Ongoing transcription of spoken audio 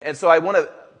And so I want to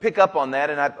pick up on that,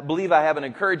 and I believe I have an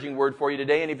encouraging word for you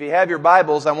today. And if you have your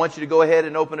Bibles, I want you to go ahead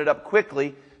and open it up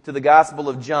quickly to the Gospel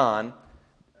of John.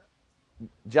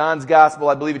 John's Gospel,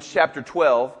 I believe it's chapter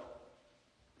 12.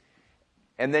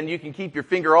 And then you can keep your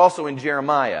finger also in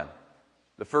Jeremiah,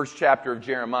 the first chapter of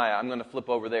Jeremiah. I'm going to flip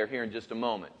over there here in just a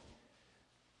moment.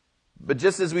 But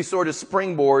just as we sort of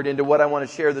springboard into what I want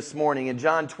to share this morning, in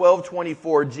John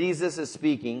 12:24, Jesus is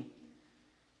speaking,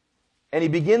 and he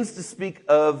begins to speak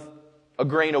of a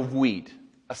grain of wheat,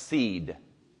 a seed.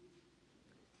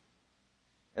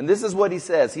 And this is what he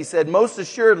says. He said, "Most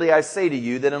assuredly I say to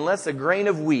you that unless a grain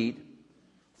of wheat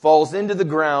falls into the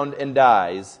ground and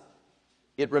dies,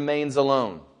 it remains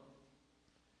alone."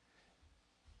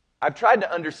 I've tried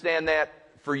to understand that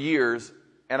for years,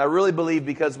 and I really believe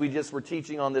because we just were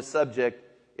teaching on this subject,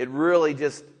 it really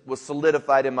just was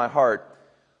solidified in my heart.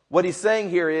 What he's saying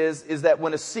here is that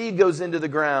when a seed goes into the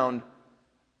ground,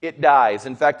 it dies.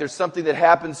 In fact, there's something that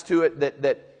happens to it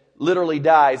that literally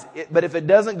dies. But if it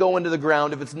doesn't go into the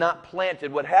ground, if it's not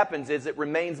planted, what happens is it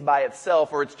remains by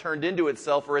itself, or it's turned into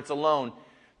itself, or it's alone.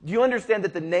 Do you understand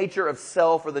that the nature of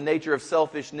self, or the nature of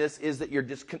selfishness, is that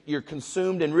you're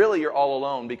consumed, and really you're all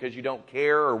alone because you don't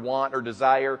care or want or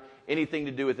desire anything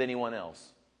to do with anyone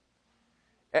else?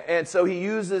 And so he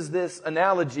uses this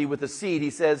analogy with a seed. He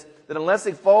says that unless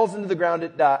it falls into the ground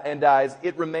and dies,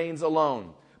 it remains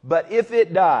alone. But if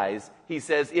it dies, he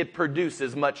says, it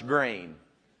produces much grain,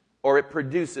 or it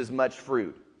produces much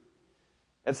fruit.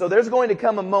 And so there's going to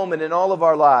come a moment in all of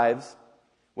our lives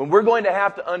when we're going to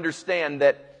have to understand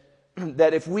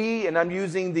that if we, and I'm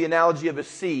using the analogy of a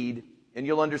seed, and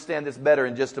you'll understand this better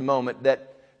in just a moment,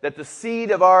 that the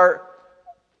seed of our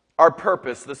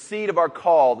purpose, the seed of our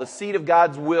call, the seed of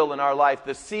God's will in our life,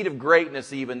 the seed of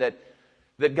greatness even that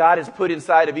God has put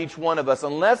inside of each one of us,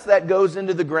 unless that goes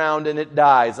into the ground and it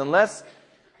dies, unless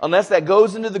that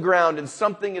goes into the ground and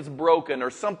something is broken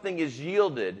or something is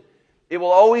yielded, it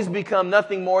will always become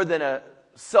nothing more than a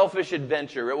selfish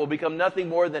adventure. It will become nothing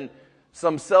more than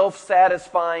some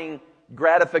self-satisfying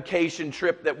gratification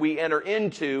trip that we enter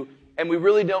into, and we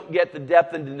really don't get the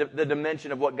depth and the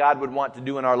dimension of what God would want to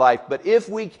do in our life. But if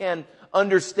we can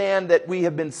understand that we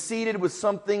have been seeded with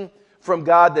something from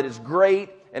God that is great,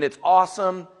 and it's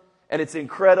awesome, and it's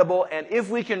incredible, and if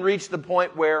we can reach the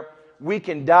point where we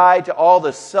can die to all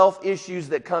the self-issues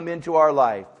that come into our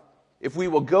life, if we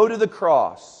will go to the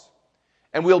cross,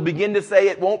 and we'll begin to say,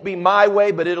 it won't be my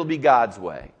way, but it'll be God's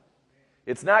way.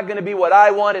 It's not going to be what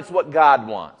I want, it's what God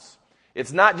wants.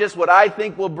 It's not just what I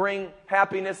think will bring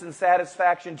happiness and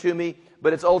satisfaction to me,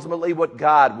 but it's ultimately what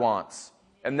God wants.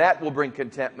 And that will bring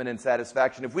contentment and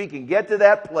satisfaction. If we can get to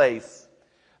that place,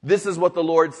 this is what the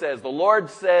Lord says. The Lord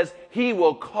says He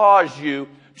will cause you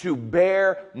to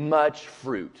bear much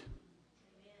fruit.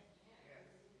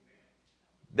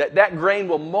 That grain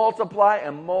will multiply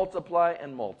and multiply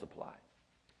and multiply.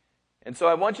 And so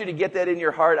I want you to get that in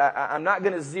your heart. I'm not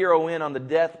going to zero in on the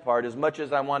death part as much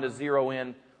as I want to zero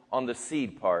in on the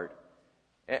seed part.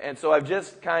 And so I've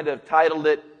just kind of titled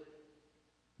it,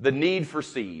 The Need for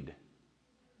Seed.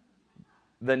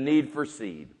 The Need for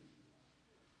Seed.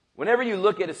 Whenever you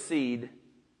look at a seed,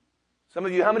 some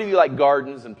of you, how many of you like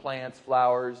gardens and plants,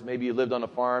 flowers? Maybe you lived on a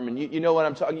farm and you know what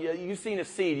I'm talking. You've seen a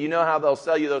seed. You know how they'll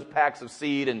sell you those packs of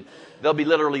seed, and there'll be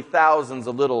literally thousands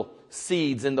of little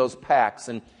seeds in those packs.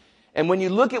 And when you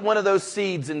look at one of those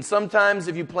seeds, and sometimes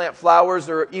if you plant flowers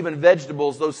or even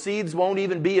vegetables, those seeds won't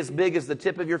even be as big as the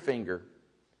tip of your finger.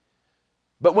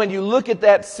 But when you look at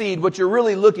that seed, what you're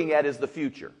really looking at is the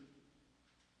future.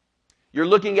 You're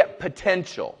looking at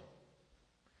potential.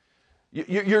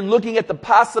 You're looking at the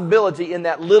possibility in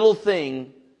that little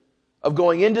thing of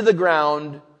going into the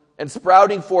ground and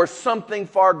sprouting forth something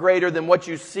far greater than what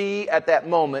you see at that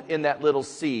moment in that little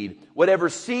seed. Whatever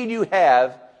seed you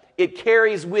have, it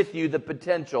carries with you the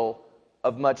potential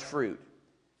of much fruit.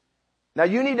 Now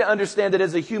you need to understand that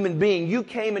as a human being, you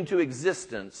came into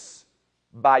existence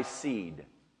by seed.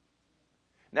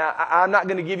 Now I'm not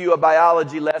going to give you a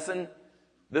biology lesson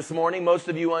this morning. Most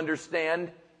of you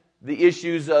understand the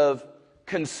issues of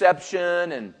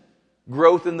conception and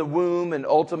growth in the womb and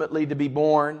ultimately to be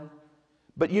born.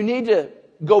 But you need to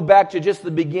go back to just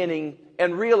the beginning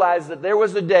and realize that there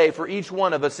was a day for each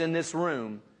one of us in this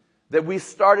room that we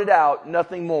started out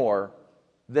nothing more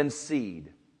than seed.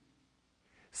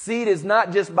 Seed is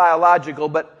not just biological,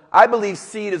 but I believe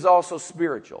seed is also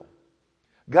spiritual.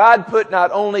 God put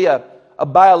not only a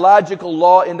biological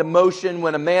law into motion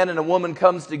when a man and a woman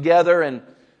comes together and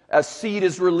a seed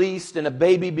is released and a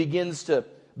baby begins to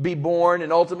be born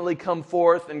and ultimately come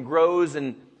forth and grows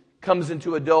and comes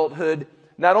into adulthood.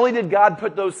 Not only did God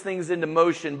put those things into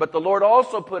motion, but the Lord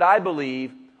also put, I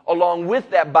believe, along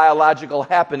with that biological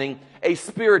happening, a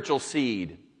spiritual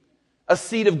seed, a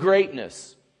seed of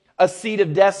greatness, a seed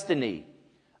of destiny,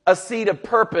 a seed of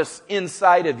purpose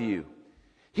inside of you.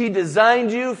 He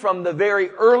designed you from the very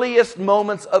earliest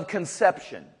moments of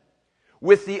conception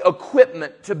with the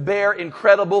equipment to bear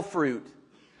incredible fruit,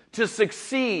 to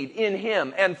succeed in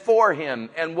Him and for Him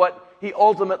and what He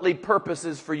ultimately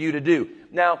purposes for you to do.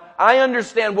 Now, I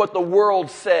understand what the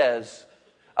world says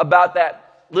about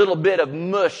that little bit of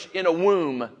mush in a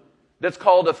womb that's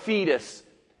called a fetus,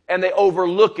 and they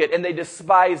overlook it, and they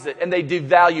despise it, and they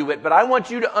devalue it. But I want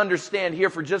you to understand here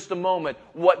for just a moment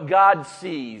what God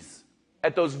sees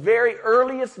at those very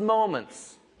earliest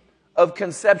moments of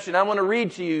conception. I want to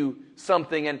read to you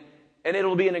something, and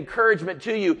it'll be an encouragement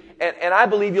to you. And I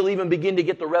believe you'll even begin to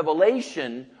get the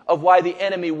revelation of why the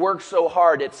enemy works so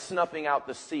hard at snuffing out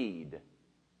the seed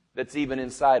that's even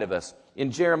inside of us.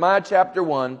 In Jeremiah chapter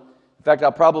 1, in fact,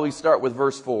 I'll probably start with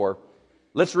verse 4.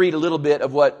 Let's read a little bit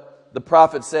of what the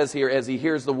prophet says here as he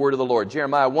hears the word of the Lord.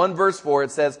 Jeremiah 1 verse 4,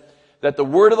 it says that the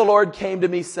word of the Lord came to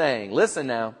me saying, listen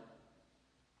now,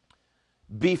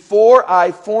 before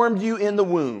I formed you in the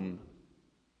womb,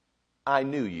 I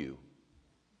knew you.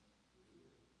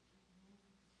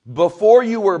 Before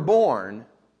you were born,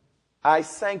 I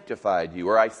sanctified you,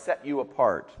 or I set you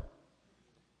apart.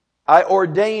 I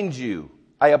ordained you,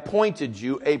 I appointed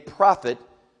you a prophet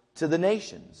to the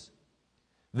nations.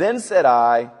 Then said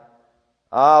I,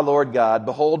 Lord God,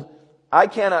 behold, I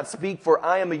cannot speak, for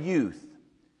I am a youth.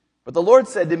 But the Lord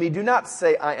said to me, do not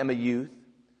say I am a youth,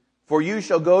 for you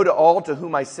shall go to all to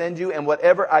whom I send you, and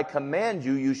whatever I command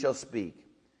you, you shall speak.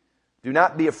 Do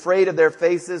not be afraid of their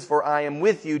faces, for I am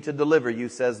with you to deliver you,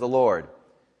 says the Lord.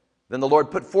 Then the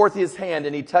Lord put forth His hand,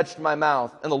 and He touched my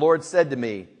mouth. And the Lord said to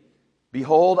me,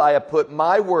 behold, I have put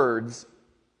my words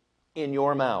in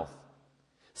your mouth.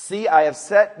 See, I have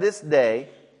set this day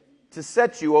to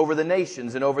set you over the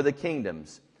nations and over the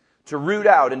kingdoms, to root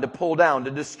out and to pull down,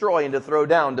 to destroy and to throw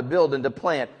down, to build and to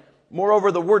plant.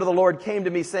 Moreover, the word of the Lord came to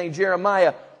me saying,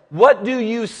 Jeremiah, what do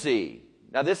you see?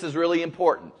 Now this is really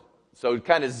important. So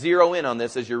kind of zero in on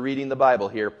this as you're reading the Bible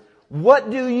here. What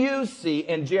do you see?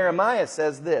 And Jeremiah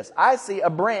says this, I see a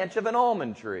branch of an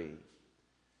almond tree.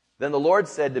 Then the Lord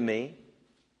said to me,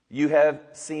 you have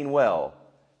seen well,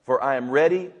 for I am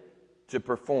ready to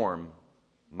perform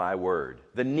my word.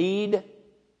 The need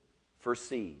for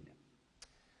seed.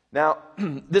 Now,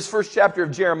 this first chapter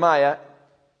of Jeremiah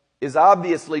is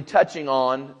obviously touching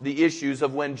on the issues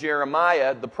of when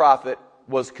Jeremiah, the prophet,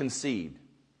 was conceived.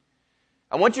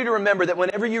 I want you to remember that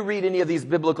whenever you read any of these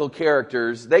biblical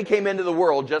characters, they came into the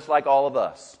world just like all of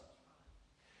us.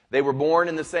 They were born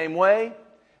in the same way.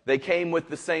 They came with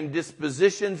the same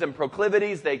dispositions and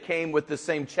proclivities. They came with the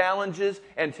same challenges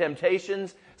and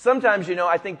temptations. Sometimes,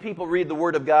 I think people read the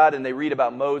Word of God and they read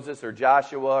about Moses or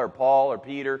Joshua or Paul or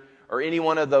Peter or any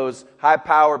one of those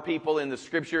high-power people in the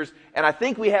Scriptures, and I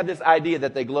think we have this idea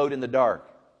that they glowed in the dark.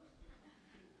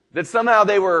 That somehow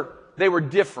they were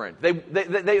different. They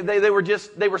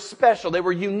were special. They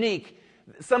were unique.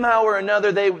 Somehow or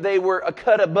another, they were a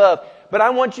cut above. But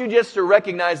I want you just to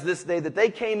recognize this day that they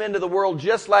came into the world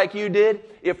just like you did.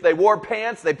 If they wore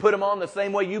pants, they put them on the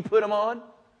same way you put them on.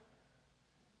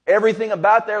 Everything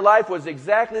about their life was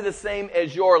exactly the same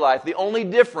as your life. The only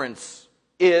difference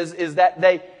is that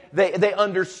they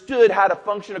understood how to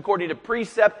function according to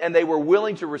precept, and they were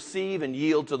willing to receive and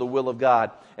yield to the will of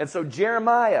God. And so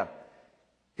Jeremiah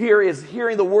here is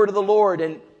hearing the word of the Lord,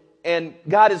 and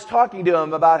God is talking to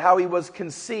him about how he was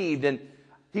conceived, and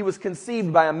he was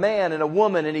conceived by a man and a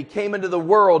woman, and he came into the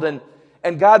world,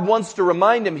 and God wants to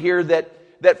remind him here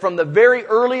that from the very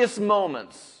earliest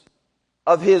moments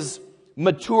of his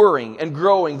maturing and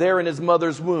growing there in his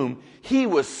mother's womb, he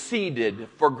was seeded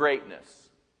for greatness.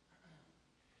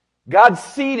 God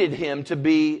seeded him to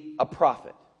be a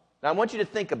prophet. Now I want you to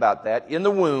think about that. In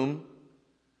the womb,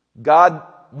 God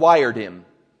wired him,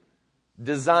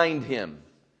 designed him,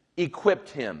 equipped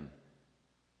him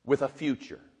with a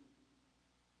future.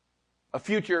 A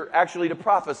future actually to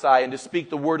prophesy and to speak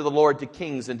the word of the Lord to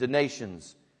kings and to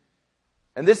nations.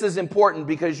 And this is important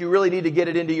because you really need to get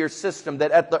it into your system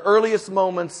that at the earliest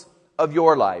moments of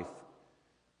your life,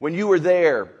 when you were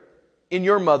there in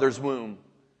your mother's womb,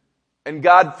 and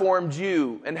God formed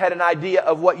you and had an idea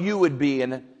of what you would be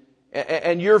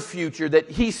and your future, that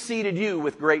He seeded you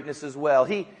with greatness as well.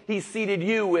 He seeded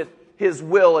you with His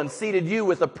will and seeded you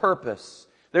with a purpose.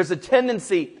 There's a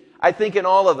tendency, I think, in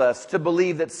all of us to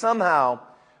believe that somehow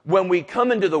when we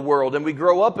come into the world and we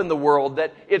grow up in the world,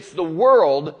 that it's the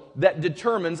world that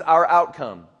determines our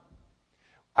outcome.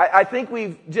 I think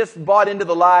we've just bought into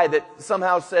the lie that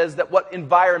somehow says that what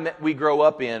environment we grow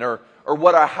up in or or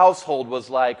what our household was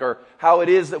like, or how it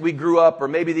is that we grew up, or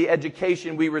maybe the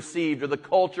education we received, or the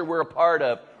culture we're a part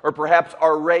of, or perhaps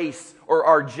our race, or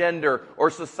our gender, or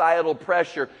societal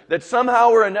pressure, that somehow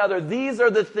or another, these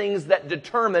are the things that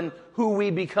determine who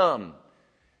we become.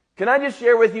 Can I just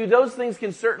share with you, those things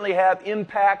can certainly have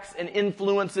impacts and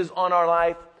influences on our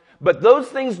life, but those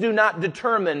things do not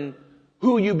determine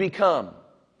who you become.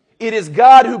 It is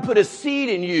God who put a seed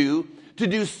in you to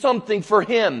do something for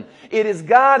Him. It is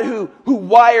God who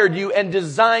wired you and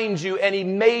designed you, and He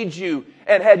made you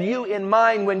and had you in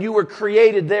mind when you were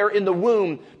created there in the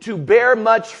womb to bear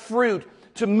much fruit,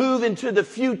 to move into the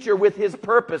future with His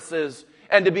purposes,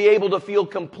 and to be able to feel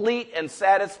complete and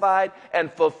satisfied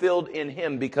and fulfilled in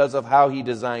Him because of how He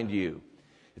designed you.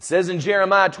 It says in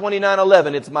Jeremiah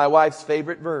 29:11, it's my wife's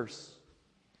favorite verse.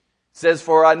 It says,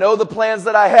 "For I know the plans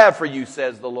that I have for you,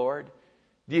 says the Lord."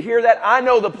 Do you hear that? I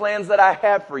know the plans that I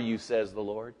have for you, says the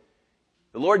Lord.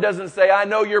 The Lord doesn't say, I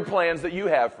know your plans that you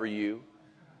have for you.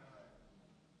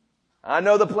 I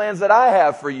know the plans that I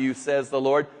have for you, says the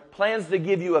Lord. Plans to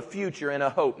give you a future and a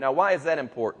hope. Now, why is that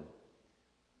important?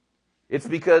 It's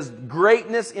because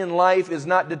greatness in life is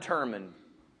not determined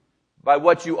by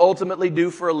what you ultimately do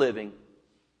for a living.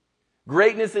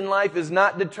 Greatness in life is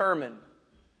not determined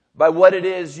by what it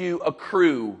is you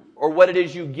accrue, or what it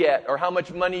is you get, or how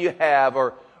much money you have,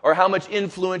 or how much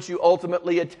influence you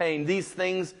ultimately attain. These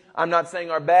things, I'm not saying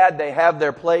are bad, they have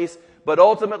their place, but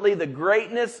ultimately the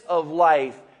greatness of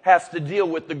life has to deal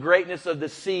with the greatness of the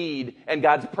seed and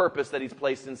God's purpose that He's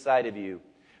placed inside of you.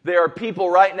 There are people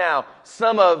right now,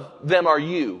 some of them are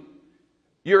you.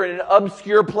 You're in an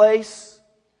obscure place.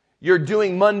 You're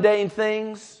doing mundane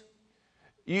things.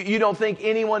 You don't think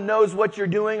anyone knows what you're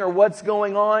doing or what's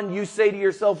going on. You say to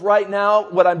yourself right now,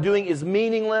 what I'm doing is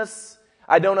meaningless.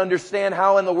 I don't understand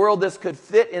how in the world this could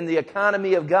fit in the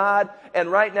economy of God.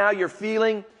 And right now you're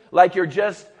feeling like you're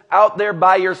just out there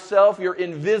by yourself. You're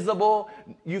invisible.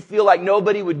 You feel like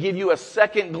nobody would give you a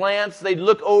second glance. They'd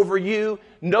look over you.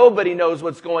 Nobody knows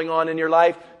what's going on in your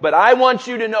life. But I want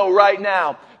you to know right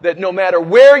now that no matter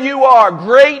where you are,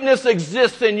 greatness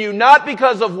exists in you, not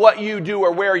because of what you do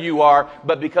or where you are,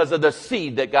 but because of the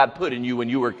seed that God put in you when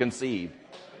you were conceived.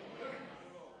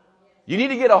 You need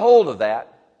to get a hold of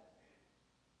that.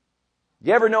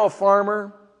 You ever know a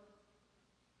farmer?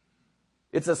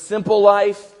 It's a simple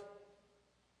life.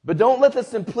 But don't let the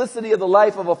simplicity of the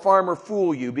life of a farmer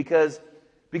fool you, because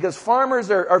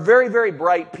farmers are very, very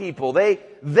bright people. They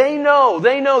know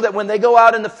that when they go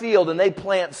out in the field and they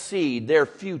plant seed, their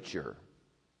future,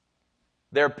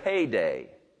 their payday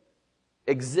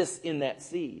exists in that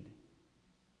seed.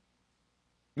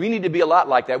 We need to be a lot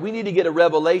like that. We need to get a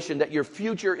revelation that your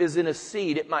future is in a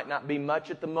seed. It might not be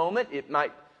much at the moment. It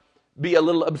might be a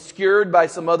little obscured by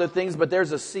some other things, but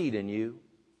there's a seed in you.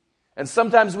 And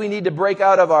sometimes we need to break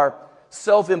out of our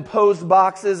self-imposed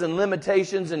boxes and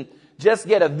limitations and just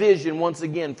get a vision once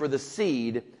again for the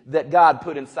seed that God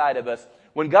put inside of us.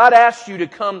 When God asks you to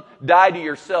come die to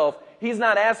yourself, He's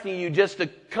not asking you just to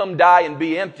come die and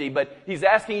be empty, but He's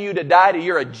asking you to die to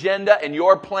your agenda and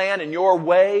your plan and your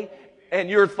way and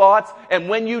your thoughts. And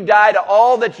when you die to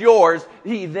all that's yours,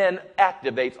 He then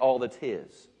activates all that's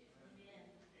His,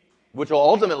 which will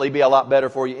ultimately be a lot better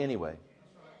for you anyway.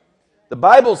 The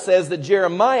Bible says that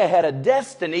Jeremiah had a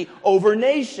destiny over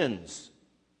nations.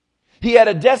 He had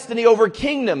a destiny over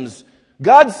kingdoms.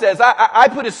 God says, I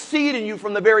put a seed in you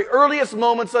from the very earliest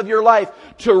moments of your life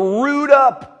to root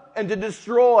up and to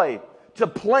destroy, to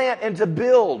plant and to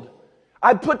build.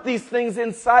 I put these things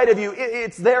inside of you.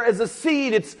 It's there as a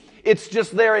seed. It's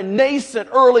just there in nascent,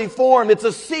 early form. It's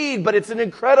a seed, but it's an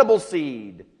incredible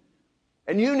seed.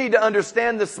 And you need to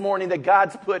understand this morning that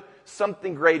God's put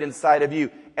something great inside of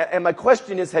you. And my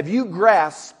question is, have you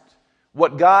grasped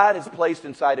what God has placed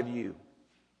inside of you?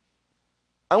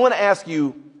 I want to ask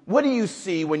you, what do you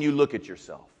see when you look at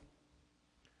yourself?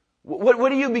 What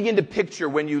do you begin to picture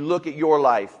when you look at your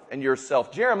life and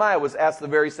yourself? Jeremiah was asked the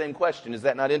very same question. Is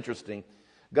that not interesting?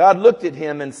 God looked at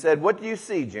him and said, "What do you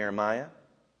see, Jeremiah?"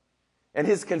 And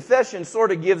his confession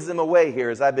sort of gives him away here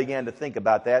as I began to think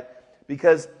about that,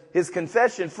 because his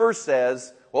confession first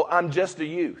says, well, I'm just a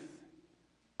youth.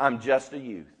 I'm just a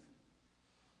youth.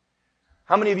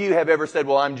 How many of you have ever said,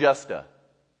 well, I'm just a?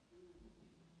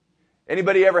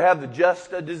 Anybody ever have the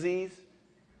just a disease?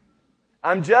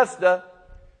 I'm just a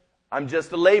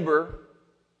laborer.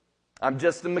 I'm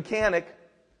just a mechanic.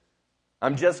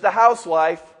 I'm just a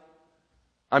housewife.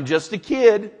 I'm just a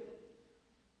kid.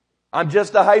 I'm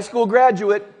just a high school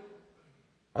graduate.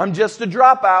 I'm just a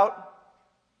dropout.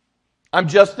 I'm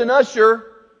just an usher.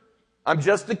 I'm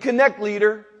just a connect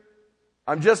leader.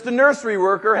 I'm just a nursery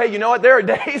worker. Hey, you know what? There are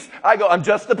days I go, I'm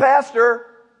just a pastor.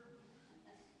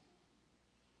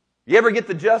 You ever get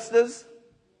the justas?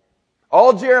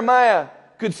 All Jeremiah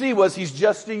could see was he's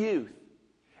just a youth.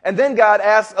 And then God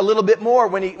asks a little bit more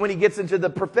when he gets into the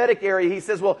prophetic area. He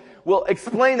says, well,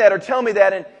 explain that or tell me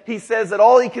that. And he says that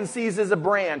all he can see is a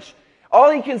branch.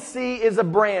 All he can see is a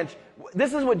branch.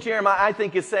 This is what Jeremiah, I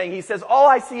think, is saying. He says, all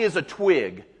I see is a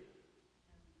twig.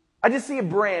 I just see a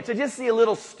branch. I just see a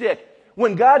little stick.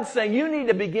 When God's saying, you need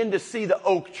to begin to see the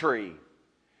oak tree.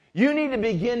 You need to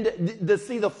begin to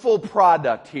see the full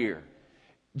product here.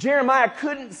 Jeremiah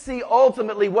couldn't see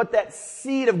ultimately what that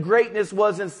seed of greatness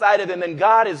was inside of him, and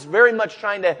God is very much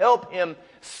trying to help him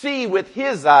see with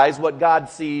his eyes what God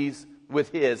sees with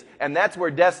his. And that's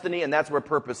where destiny and that's where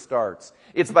purpose starts.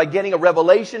 It's by getting a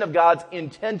revelation of God's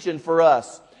intention for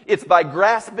us. It's by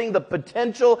grasping the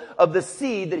potential of the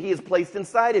seed that He has placed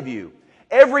inside of you.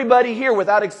 Everybody here,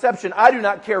 without exception, I do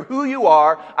not care who you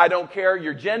are. I don't care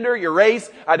your gender, your race.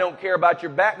 I don't care about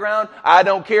your background. I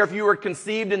don't care if you were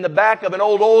conceived in the back of an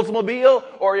old Oldsmobile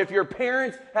or if your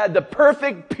parents had the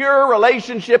perfect, pure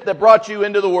relationship that brought you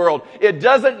into the world. It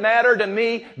doesn't matter to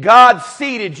me. God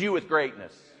seeded you with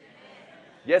greatness.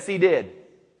 Yes, He did.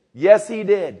 Yes, He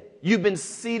did. You've been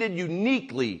seeded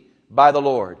uniquely by the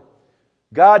Lord.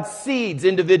 God seeds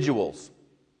individuals.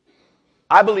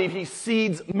 I believe He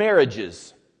seeds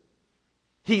marriages.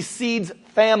 He seeds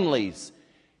families.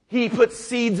 He puts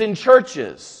seeds in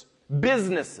churches,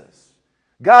 businesses.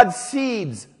 God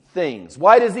seeds things.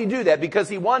 Why does He do that? Because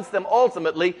He wants them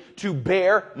ultimately to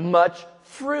bear much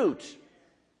fruit.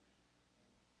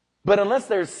 But unless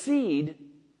there's seed,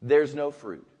 there's no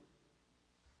fruit.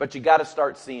 But you got to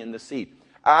start seeing the seed.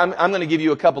 I'm going to give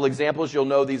you a couple examples. You'll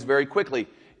know these very quickly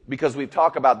because we've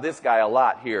talked about this guy a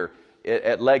lot here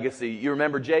at Legacy. You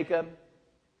remember Jacob?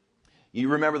 You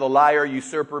remember the liar,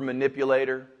 usurper,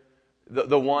 manipulator?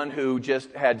 The one who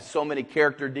just had so many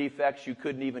character defects you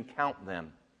couldn't even count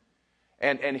them.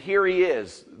 And here he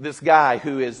is, this guy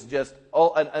who is just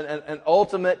an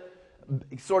ultimate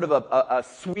sort of a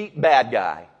sweet bad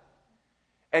guy.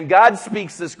 And God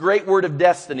speaks this great word of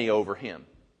destiny over him.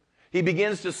 He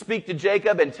begins to speak to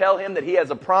Jacob and tell him that he has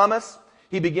a promise.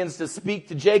 He begins to speak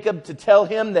to Jacob to tell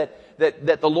him that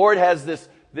the Lord has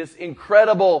this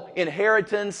incredible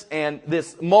inheritance and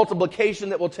this multiplication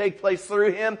that will take place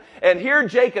through him. And here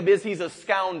Jacob is, he's a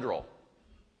scoundrel.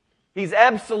 He's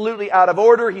absolutely out of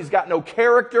order. He's got no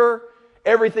character.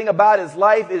 Everything about his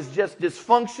life is just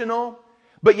dysfunctional.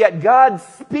 But yet God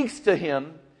speaks to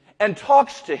him and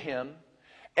talks to him.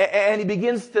 And He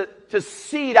begins to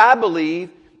seed, I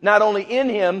believe, not only in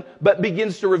him, but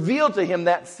begins to reveal to him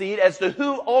that seed as to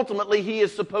who ultimately he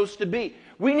is supposed to be.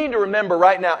 We need to remember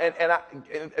right now, and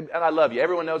I love you.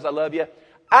 Everyone knows I love you.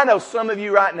 I know some of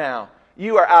you right now,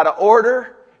 you are out of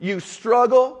order, you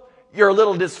struggle, you're a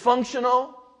little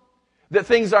dysfunctional, that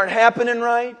things aren't happening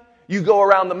right, you go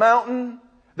around the mountain,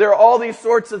 there are all these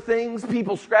sorts of things,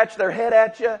 people scratch their head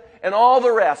at you, and all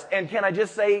the rest. And can I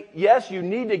just say, yes, you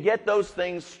need to get those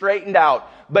things straightened out.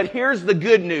 But here's the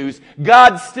good news.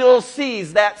 God still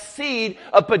sees that seed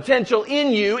of potential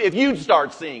in you if you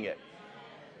start seeing it.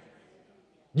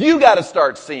 You got to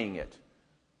start seeing it.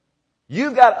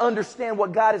 You've got to understand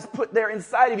what God has put there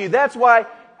inside of you. That's why,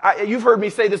 you've heard me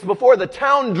say this before, the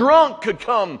town drunk could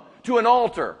come to an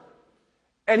altar.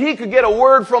 And he could get a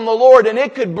word from the Lord and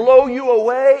it could blow you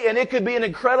away and it could be an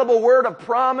incredible word of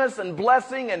promise and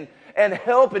blessing and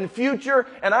help and future.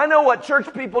 And I know what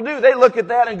church people do. They look at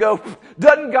that and go,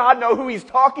 doesn't God know who He's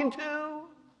talking to?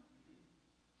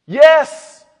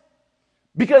 Yes.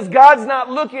 Because God's not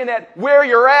looking at where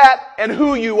you're at and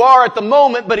who you are at the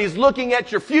moment, but He's looking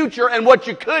at your future and what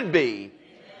you could be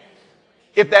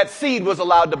if that seed was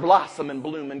allowed to blossom and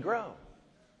bloom and grow.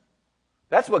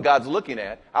 That's what God's looking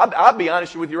at. I'll be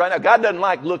honest with you right now. God doesn't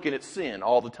like looking at sin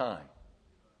all the time.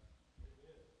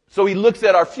 So He looks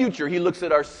at our future. He looks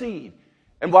at our seed.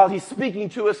 And while He's speaking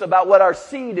to us about what our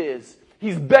seed is,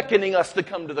 He's beckoning us to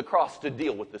come to the cross to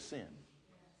deal with the sin.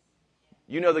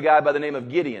 You know the guy by the name of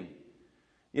Gideon.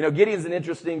 You know, Gideon's an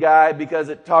interesting guy because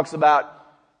it talks about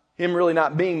him really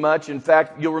not being much. In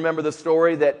fact, you'll remember the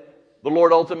story that the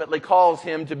Lord ultimately calls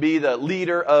him to be the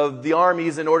leader of the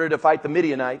armies in order to fight the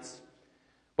Midianites.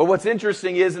 But what's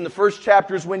interesting is in the first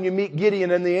chapters when you meet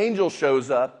Gideon and the angel shows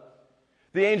up,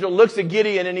 the angel looks at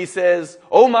Gideon and he says,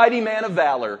 "O mighty man of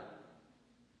valor."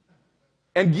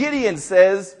 And Gideon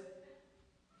says,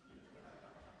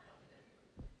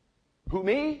 "Who,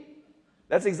 me?"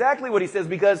 That's exactly what he says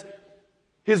because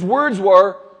his words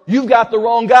were, "You've got the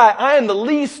wrong guy. I am the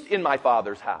least in my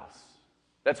Father's house."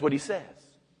 That's what he says.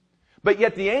 But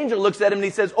yet the angel looks at him and he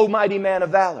says, "O mighty man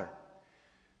of valor."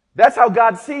 That's how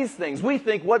God sees things. We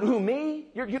think, what, who, me?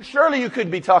 Surely you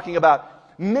could be talking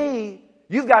about me.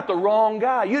 You've got the wrong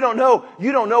guy. You don't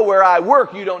know where I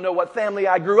work. You don't know what family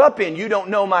I grew up in. You don't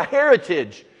know my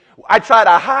heritage. I try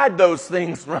to hide those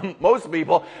things from most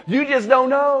people. You just don't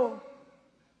know.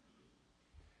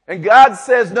 And God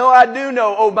says, no, I do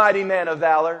know, O mighty man of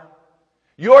valor.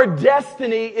 Your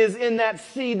destiny is in that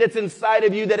seed that's inside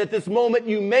of you that at this moment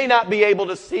you may not be able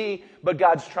to see, but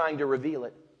God's trying to reveal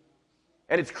it.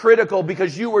 And it's critical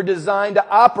because you were designed to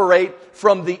operate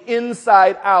from the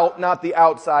inside out, not the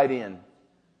outside in.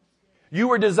 You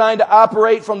were designed to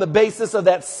operate from the basis of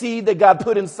that seed that God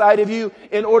put inside of you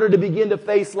in order to begin to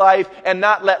face life and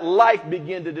not let life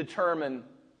begin to determine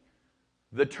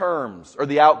the terms or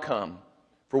the outcome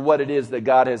for what it is that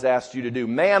God has asked you to do.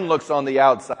 Man looks on the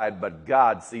outside, but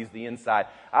God sees the inside.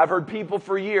 I've heard people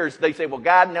for years, they say, well,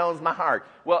 God knows my heart.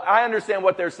 Well, I understand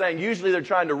what they're saying. Usually they're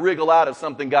trying to wriggle out of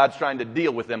something God's trying to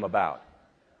deal with them about.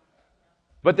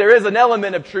 But there is an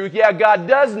element of truth. Yeah, God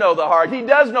does know the heart. He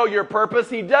does know your purpose.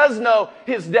 He does know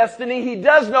His destiny. He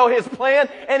does know His plan.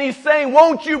 And He's saying,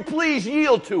 won't you please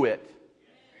yield to it?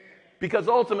 Because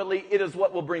ultimately, it is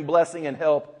what will bring blessing and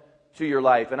help to your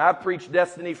life. And I've preached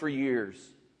destiny for years.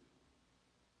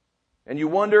 And you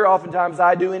wonder, oftentimes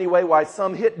I do anyway, why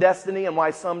some hit destiny and why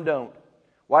some don't.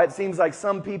 Why it seems like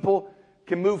some people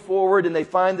can move forward and they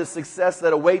find the success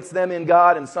that awaits them in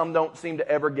God and some don't seem to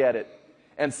ever get it.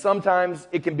 And sometimes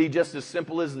it can be just as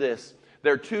simple as this.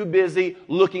 They're too busy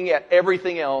looking at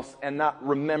everything else and not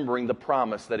remembering the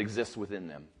promise that exists within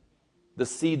them. The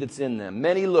seed that's in them.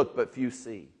 Many look, but few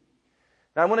see.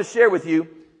 Now I want to share with you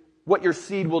what your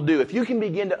seed will do. If you can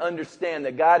begin to understand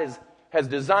that God has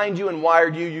designed you and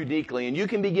wired you uniquely, and you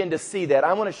can begin to see that,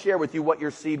 I want to share with you what your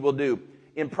seed will do.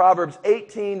 In Proverbs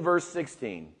 18, verse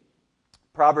 16.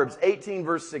 Proverbs 18,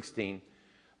 verse 16.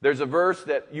 There's a verse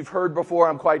that you've heard before,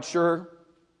 I'm quite sure.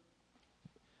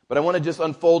 But I want to just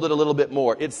unfold it a little bit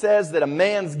more. It says that a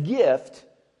man's gift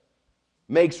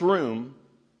makes room,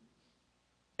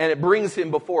 and it brings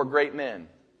him before great men.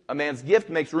 A man's gift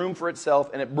makes room for itself,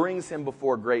 and it brings him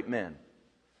before great men.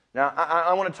 Now,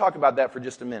 I want to talk about that for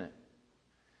just a minute.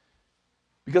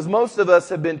 Because most of us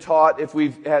have been taught, if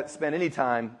we've spent any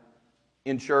time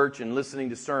in church and listening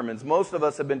to sermons, most of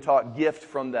us have been taught gift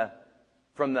from the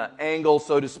angle,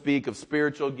 so to speak, of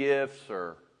spiritual gifts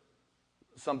or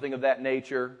something of that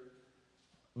nature.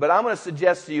 But I'm going to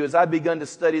suggest to you, as I've begun to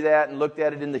study that and looked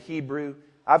at it in the Hebrew,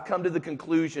 I've come to the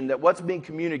conclusion that what's being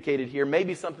communicated here may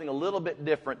be something a little bit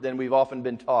different than we've often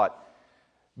been taught.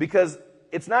 Because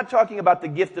it's not talking about the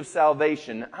gift of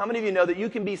salvation. How many of you know that you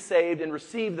can be saved and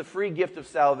receive the free gift of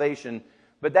salvation,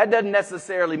 but that doesn't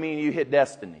necessarily mean you hit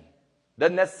destiny.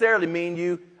 Doesn't necessarily mean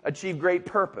you achieve great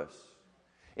purpose.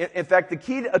 In fact, the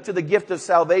key to the gift of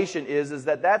salvation is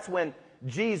that that's when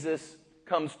Jesus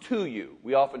comes to you.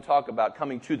 We often talk about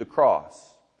coming to the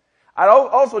cross. I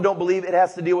also don't believe it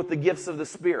has to deal with the gifts of the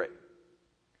Spirit.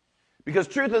 Because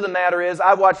truth of the matter is,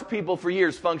 I've watched people for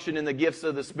years function in the gifts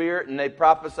of the Spirit, and they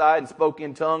prophesied and spoke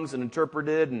in tongues and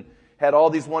interpreted and had all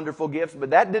these wonderful gifts, but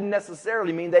that didn't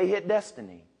necessarily mean they hit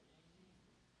destiny.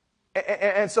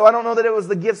 And so I don't know that it was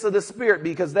the gifts of the Spirit,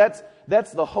 because that's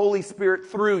the Holy Spirit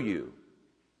through you.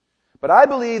 But I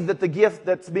believe that the gift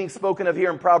that's being spoken of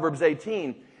here in Proverbs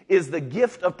 18 is the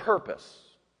gift of purpose.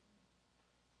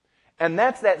 And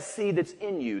that's that seed that's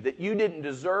in you that you didn't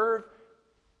deserve.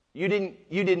 You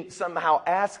didn't somehow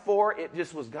ask for. It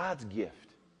just was God's gift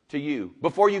to you.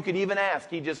 Before you could even ask,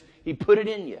 He put it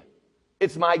in you.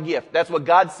 It's my gift. That's what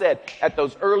God said at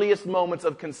those earliest moments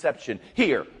of conception.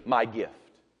 Here, my gift,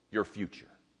 your future.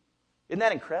 Isn't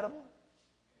that incredible?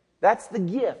 That's the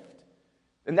gift.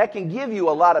 And that can give you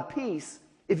a lot of peace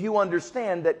if you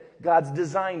understand that God's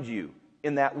designed you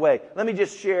in that way. Let me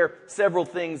just share several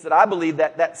things that I believe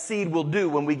that seed will do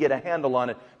when we get a handle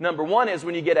on it. Number one is,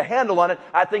 when you get a handle on it,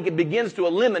 I think it begins to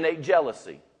eliminate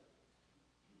jealousy.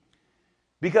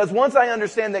 Because once I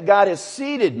understand that God has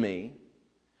seeded me,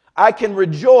 I can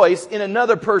rejoice in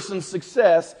another person's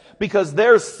success because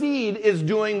their seed is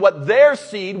doing what their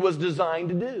seed was designed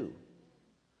to do.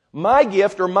 My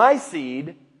gift or my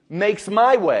seed makes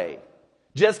my way,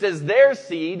 just as their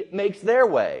seed makes their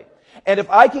way. And if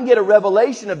I can get a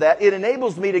revelation of that, it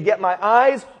enables me to get my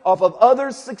eyes off of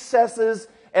others' successes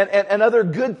and other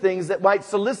good things that might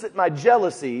solicit my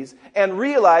jealousies and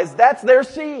realize that's their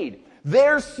seed.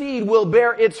 Their seed will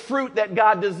bear its fruit that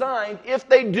God designed if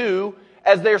they do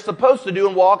as they're supposed to do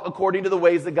and walk according to the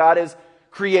ways that God has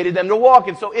created them to walk.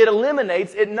 And so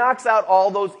it knocks out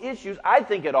all those issues, I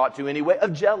think it ought to anyway,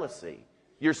 of jealousy.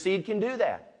 Your seed can do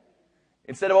that.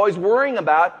 Instead of always worrying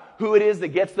about who it is that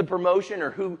gets the promotion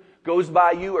or who goes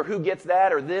by you or who gets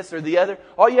that or this or the other.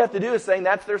 All you have to do is say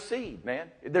that's their seed, man.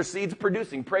 Their seed's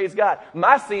producing. Praise God.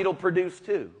 My seed will produce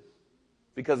too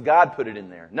because God put it in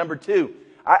there. Number two,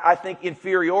 I think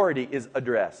inferiority is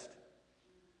addressed.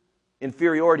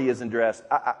 Inferiority is addressed.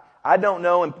 I don't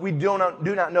know, and we do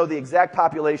not know the exact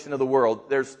population of the world.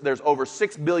 There's over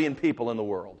 6 billion people in the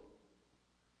world.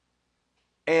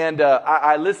 And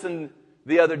I listened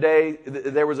the other day,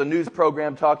 there was a news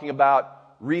program talking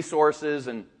about resources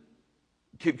and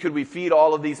could we feed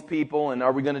all of these people and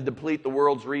are we going to deplete the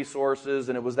world's resources?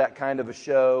 And it was that kind of a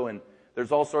show. And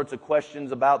there's all sorts of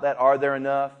questions about that. Are there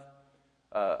enough?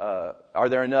 Are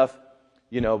there enough,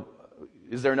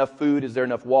 is there enough food? Is there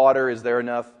enough water? Is there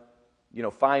enough,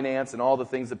 finance and all the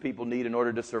things that people need in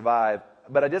order to survive?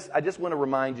 But I just want to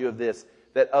remind you of this,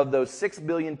 that of those 6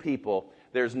 billion people,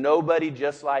 there's nobody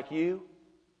just like you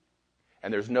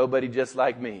and there's nobody just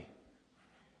like me.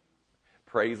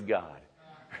 Praise God.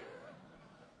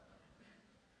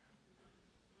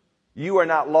 You are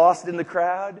not lost in the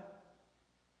crowd.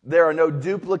 There are no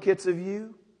duplicates of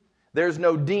you. There's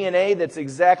no DNA that's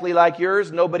exactly like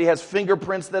yours. Nobody has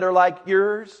fingerprints that are like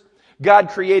yours. God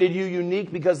created you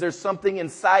unique because there's something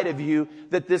inside of you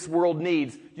that this world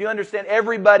needs. Do you understand?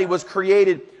 Everybody was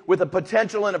created with a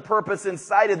potential and a purpose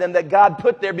inside of them that God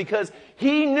put there because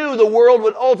He knew the world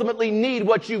would ultimately need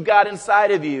what you've got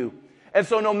inside of you. And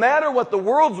so no matter what the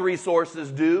world's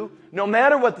resources do, no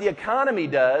matter what the economy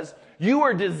does, you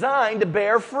are designed to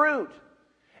bear fruit.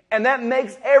 And that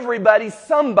makes everybody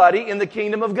somebody in the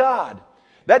kingdom of God.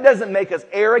 That doesn't make us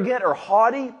arrogant or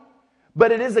haughty,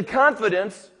 but it is a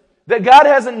confidence that God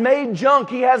hasn't made junk.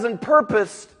 He hasn't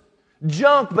purposed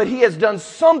junk, but He has done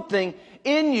something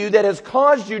in you that has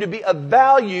caused you to be of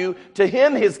value to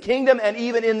Him, His kingdom, and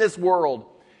even in this world.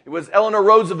 It was Eleanor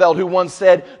Roosevelt who once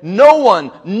said, no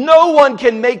one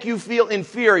can make you feel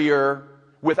inferior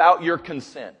without your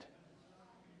consent.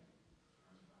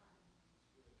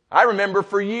 I remember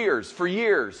for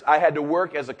years, I had to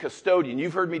work as a custodian.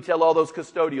 You've heard me tell all those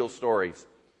custodial stories.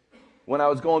 When I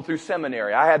was going through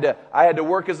seminary, I had to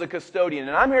work as a custodian.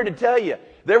 And I'm here to tell you,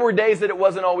 there were days that it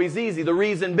wasn't always easy. The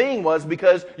reason being was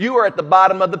because you were at the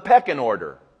bottom of the pecking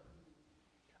order.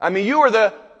 I mean, you were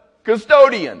the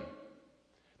custodian.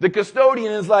 The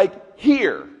custodian is like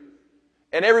here.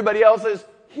 And everybody else is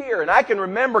here. And I can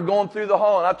remember going through the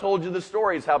hall, and I've told you the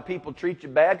stories, how people treat you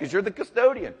bad because you're the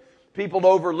custodian. People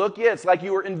overlook you. It's like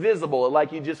you were invisible,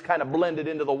 like you just kind of blended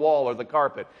into the wall or the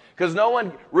carpet. Because no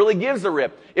one really gives a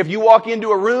rip. If you walk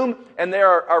into a room and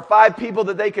there are 5 people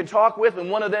that they can talk with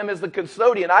and one of them is the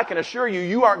custodian, I can assure you,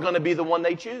 you aren't going to be the one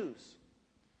they choose.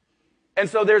 And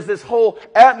so there's this whole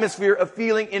atmosphere of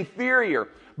feeling inferior.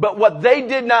 But what they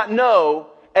did not know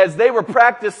as they were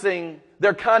practicing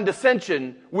their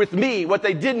condescension with me, what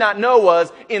they did not know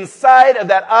was inside of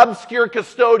that obscure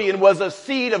custodian was a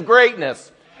seed of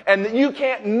greatness. And you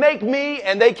can't make me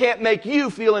and they can't make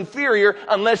you feel inferior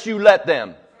unless you let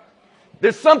them.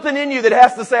 There's something in you that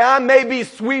has to say, I may be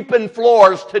sweeping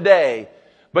floors today,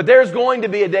 but there's going to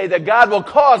be a day that God will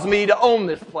cause me to own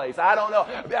this place. I don't know.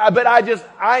 But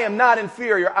I am not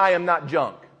inferior. I am not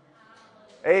junk.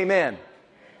 Amen.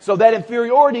 So that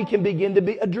inferiority can begin to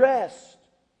be addressed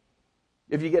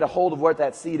if you get a hold of what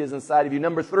that seed is inside of you.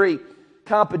 Number 3,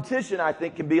 competition, I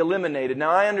think, can be eliminated. Now,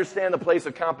 I understand the place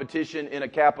of competition in a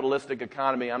capitalistic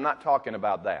economy. I'm not talking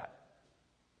about that.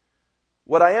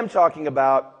 What I am talking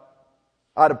about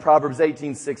out of Proverbs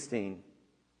 18:16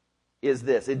 is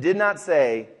this. It did not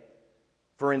say,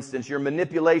 for instance, your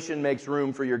manipulation makes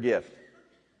room for your gift.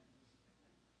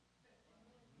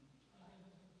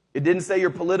 It didn't say your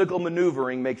political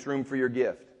maneuvering makes room for your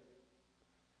gift.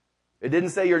 It didn't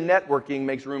say your networking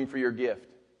makes room for your gift.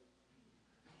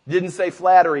 It didn't say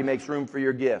flattery makes room for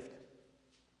your gift.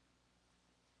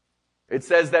 It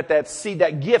says that seed,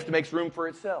 that gift makes room for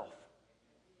itself.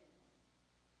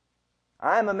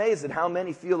 I'm amazed at how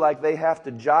many feel like they have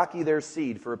to jockey their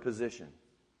seed for a position.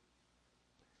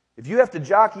 If you have to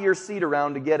jockey your seed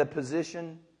around to get a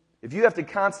position, if you have to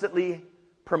constantly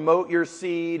promote your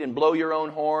seed and blow your own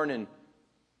horn and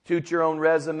toot your own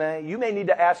resume, you may need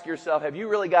to ask yourself, have you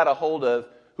really got a hold of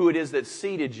who it is that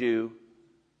seeded you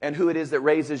and who it is that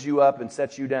raises you up and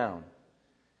sets you down?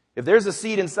 If there's a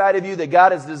seed inside of you that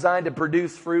God has designed to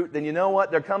produce fruit, then you know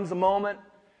what? There comes a moment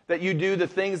that you do the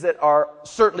things that are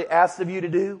certainly asked of you to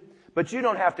do, but you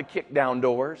don't have to kick down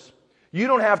doors. You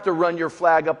don't have to run your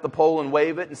flag up the pole and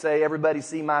wave it and say, everybody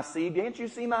see my seed. Can't you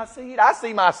see my seed? I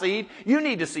see my seed. You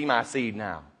need to see my seed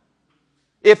now.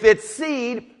 If it's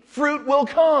seed, fruit will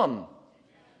come.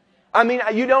 I mean,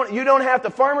 you don't have to,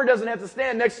 farmer doesn't have to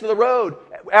stand next to the road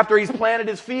after he's planted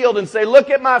his field and say, look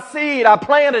at my seed, I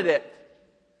planted it.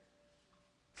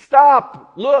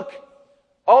 Stop. Look.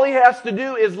 All he has to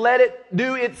do is let it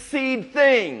do its seed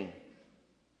thing,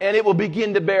 and it will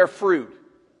begin to bear fruit,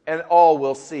 and all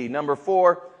will see. Number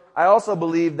 4, I also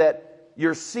believe that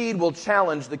your seed will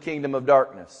challenge the kingdom of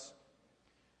darkness.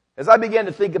 As I began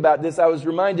to think about this, I was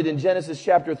reminded in Genesis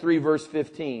chapter 3, verse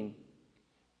 15,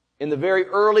 in the very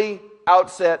early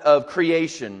outset of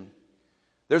creation,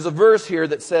 there's a verse here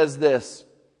that says this,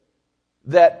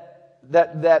 that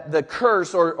the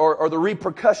curse or the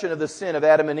repercussion of the sin of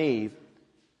Adam and Eve,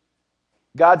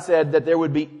 God said that there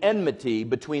would be enmity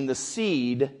between the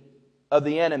seed of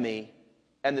the enemy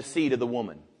and the seed of the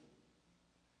woman.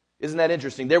 Isn't that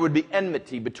interesting? There would be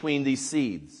enmity between these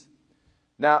seeds.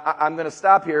 Now, I'm going to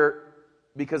stop here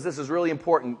because this is really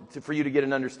important for you to get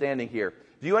an understanding here.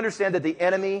 Do you understand that the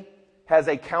enemy has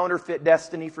a counterfeit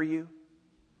destiny for you?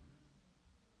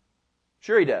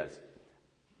 Sure he does.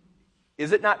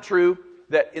 Is it not true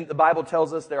that the Bible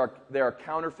tells us there are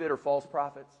counterfeit or false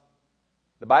prophets?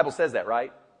 The Bible says that,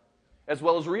 right? As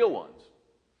well as real ones.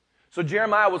 So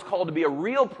Jeremiah was called to be a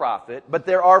real prophet, but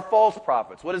there are false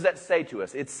prophets. What does that say to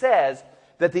us? It says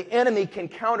that the enemy can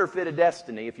counterfeit a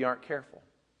destiny if you aren't careful.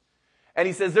 And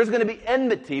he says there's going to be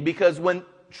enmity because when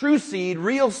true seed,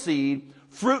 real seed,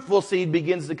 fruitful seed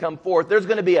begins to come forth, there's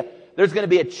going to be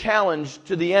a challenge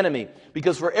to the enemy.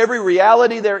 Because for every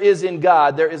reality there is in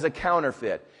God, there is a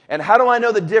counterfeit. And how do I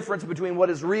know the difference between what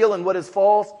is real and what is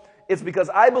false? It's because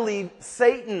I believe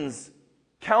Satan's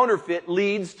counterfeit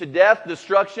leads to death,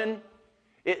 destruction.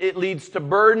 It leads to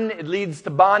burden. It leads to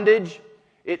bondage.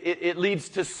 It leads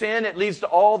to sin. It leads to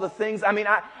all the things. I mean,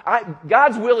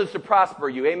 God's will is to prosper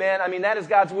you. Amen? I mean, that is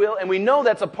God's will. And we know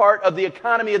that's a part of the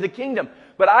economy of the kingdom.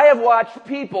 But I have watched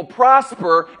people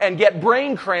prosper and get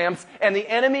brain cramps, and the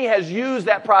enemy has used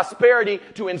that prosperity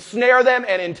to ensnare them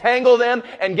and entangle them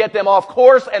and get them off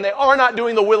course, and they are not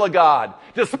doing the will of God,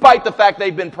 despite the fact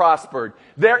they've been prospered.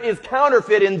 There is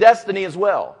counterfeit in destiny as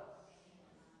well.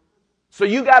 So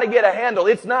you got to get a handle.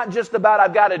 It's not just about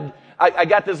I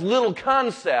got this little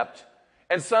concept,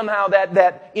 and somehow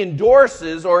that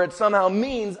endorses or it somehow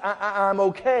means I'm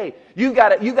okay. You got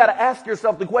to ask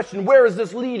yourself the question, where is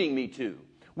this leading me to?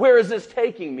 Where is this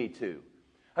taking me to?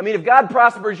 I mean, if God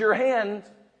prospers your hand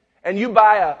and you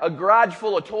buy a garage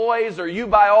full of toys or you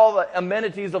buy all the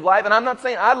amenities of life, and I'm not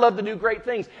saying I love to do great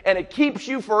things, and it keeps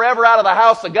you forever out of the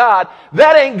house of God,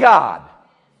 that ain't God.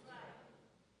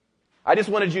 I just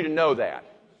wanted you to know that.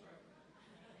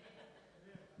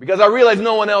 Because I realize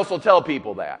no one else will tell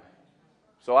people that.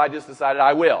 So I just decided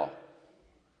I will.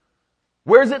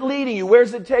 Where's it leading you?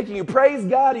 Where's it taking you? Praise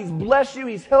God, He's blessed you,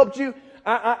 He's helped you.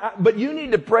 But you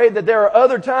need to pray that there are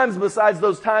other times besides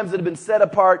those times that have been set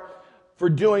apart for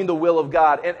doing the will of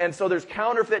God. And so there's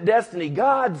counterfeit destiny.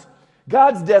 God's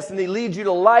destiny leads you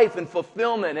to life and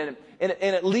fulfillment, and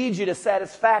it leads you to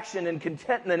satisfaction and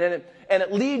contentment, and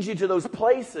it leads you to those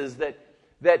places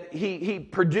that He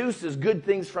produces good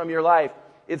things from your life.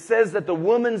 It says that the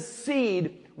woman's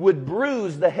seed would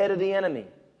bruise the head of the enemy.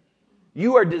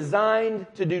 You are designed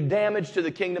to do damage to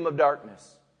the kingdom of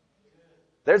darkness.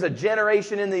 There's a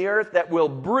generation in the earth that will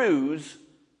bruise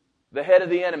the head of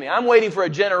the enemy. I'm waiting for a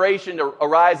generation to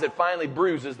arise that finally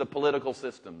bruises the political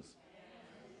systems.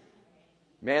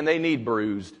 Man, they need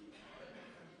bruised.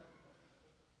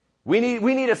 We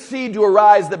need a seed to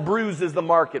arise that bruises the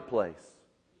marketplace.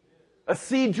 A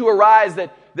seed to arise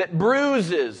that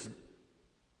bruises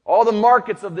all the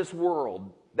markets of this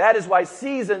world. That is why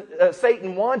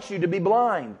Satan wants you to be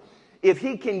blind. If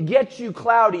he can get you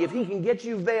cloudy, if he can get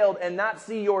you veiled and not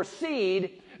see your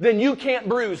seed, then you can't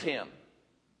bruise him.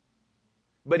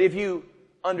 But if you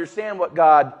understand what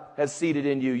God has seeded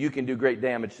in you, you can do great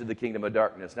damage to the kingdom of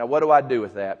darkness. Now, what do I do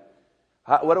with that?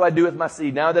 What do I do with my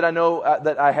seed? Now that I know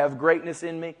that I have greatness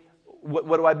in me, what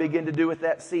do I begin to do with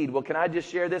that seed? Well, can I just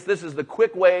share this? This is the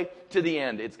quick way to the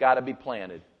end. It's got to be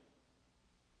planted.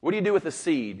 What do you do with a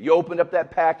seed? You opened up that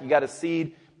pack, you got a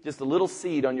seed, just a little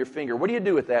seed on your finger. What do you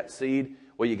do with that seed?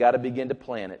 Well, you got to begin to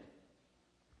plant it.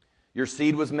 Your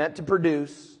seed was meant to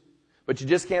produce, but you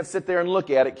just can't sit there and look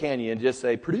at it, can you? And just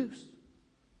say, produce.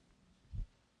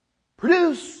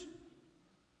 Produce.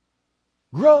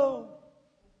 Grow.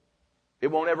 It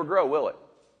won't ever grow, will it?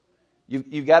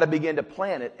 You've got to begin to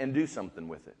plant it and do something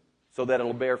with it so that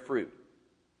it'll bear fruit.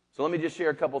 So let me just share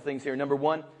a couple things here. Number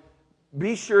one,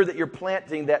 be sure that you're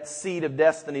planting that seed of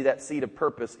destiny, that seed of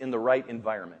purpose in the right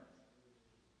environment.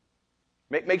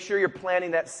 Make sure you're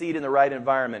planting that seed in the right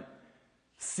environment.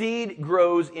 Seed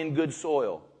grows in good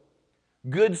soil.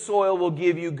 Good soil will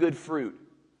give you good fruit.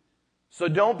 So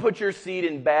don't put your seed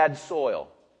in bad soil.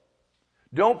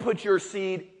 Don't put your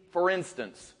seed, for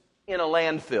instance, in a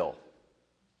landfill.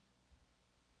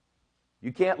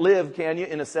 You can't live, can you,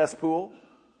 in a cesspool?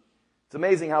 It's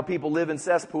amazing how people live in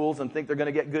cesspools and think they're going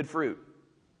to get good fruit.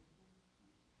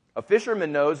 A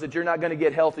fisherman knows that you're not going to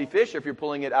get healthy fish if you're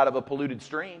pulling it out of a polluted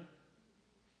stream.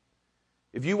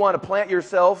 If you want to plant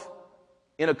yourself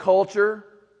in a culture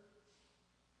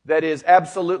that is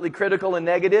absolutely critical and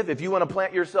negative, if you want to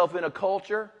plant yourself in a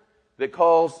culture that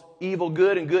calls evil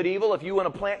good and good evil, if you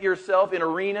want to plant yourself in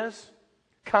arenas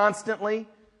constantly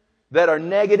that are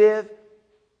negative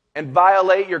and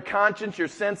violate your conscience, your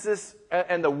senses,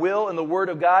 and the will and the Word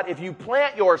of God, if you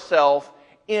plant yourself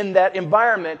in that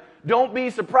environment, don't be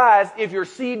surprised if your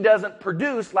seed doesn't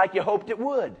produce like you hoped it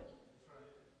would.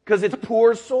 Because it's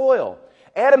poor soil.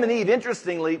 Adam and Eve,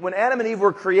 interestingly, when Adam and Eve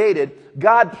were created,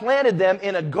 God planted them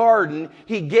in a garden.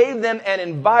 He gave them an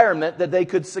environment that they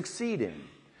could succeed in.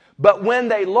 But when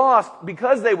they lost,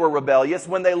 because they were rebellious,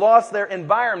 when they lost their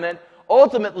environment,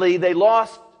 ultimately they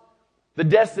lost the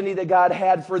destiny that God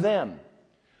had for them.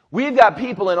 We've got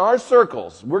people in our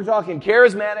circles, we're talking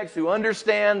charismatics who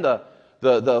understand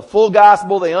the full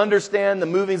gospel, they understand the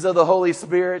movings of the Holy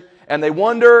Spirit, and they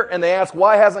wonder and they ask,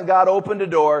 why hasn't God opened a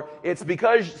door? It's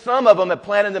because some of them have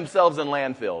planted themselves in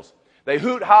landfills. They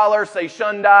hoot, holler, say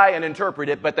shundai, and interpret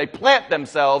it, but they plant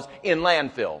themselves in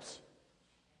landfills.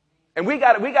 And we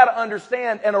got to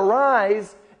understand and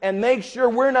arise and make sure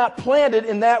we're not planted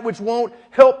in that which won't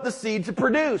help the seed to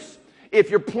produce. If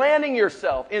you're planting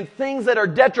yourself in things that are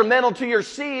detrimental to your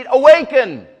seed,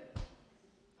 awaken.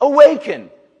 Awaken.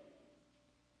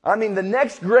 I mean, the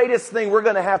next greatest thing we're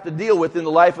going to have to deal with in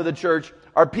the life of the church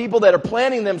are people that are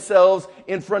planting themselves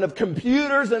in front of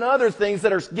computers and other things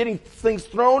that are getting things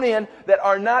thrown in that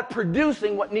are not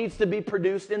producing what needs to be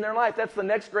produced in their life. That's the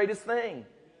next greatest thing.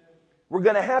 We're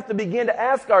going to have to begin to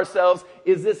ask ourselves,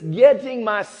 is this getting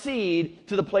my seed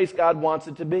to the place God wants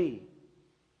it to be?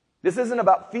 This isn't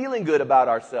about feeling good about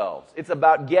ourselves. It's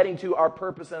about getting to our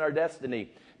purpose and our destiny.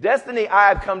 Destiny,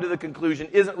 I've come to the conclusion,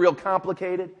 isn't real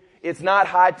complicated. It's not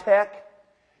high tech.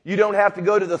 You don't have to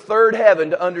go to the third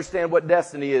heaven to understand what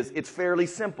destiny is. It's fairly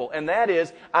simple. And that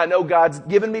is, I know God's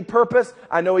given me purpose.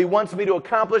 I know He wants me to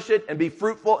accomplish it and be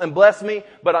fruitful and bless me,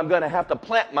 but I'm going to have to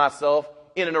plant myself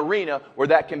in an arena where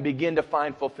that can begin to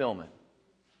find fulfillment.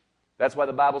 That's why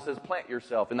the Bible says, plant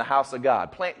yourself in the house of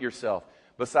God. Plant yourself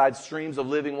beside streams of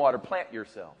living water. Plant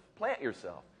yourself. Plant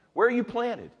yourself. Where are you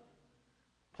planted?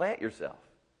 Plant yourself.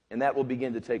 And that will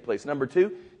begin to take place. Number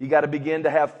 2, you got to begin to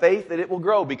have faith that it will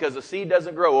grow, because a seed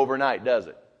doesn't grow overnight, does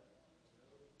it?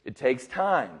 It takes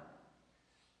time.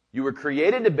 You were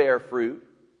created to bear fruit.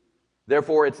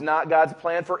 Therefore, it's not God's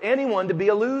plan for anyone to be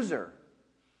a loser.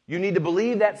 You need to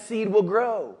believe that seed will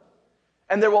grow.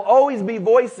 And there will always be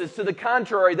voices to the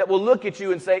contrary that will look at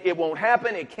you and say, it won't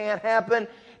happen, it can't happen,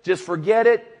 just forget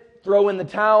it, throw in the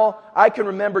towel. I can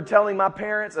remember telling my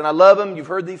parents, and I love them, you've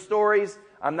heard these stories,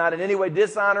 I'm not in any way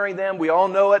dishonoring them. We all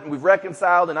know it, and we've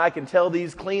reconciled, and I can tell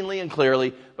these cleanly and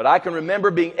clearly. But I can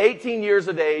remember being 18 years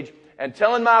of age and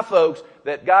telling my folks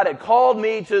that God had called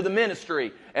me to the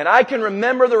ministry. And I can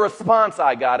remember the response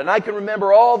I got, and I can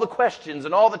remember all the questions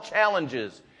and all the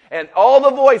challenges and all the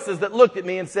voices that looked at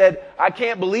me and said, I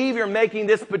can't believe you're making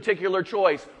this particular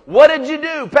choice. What did you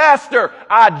do, Pastor?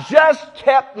 I just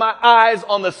kept my eyes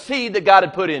on the seed that God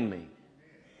had put in me.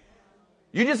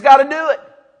 You just got to do it.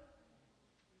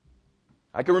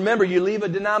 I can remember you leave a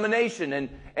denomination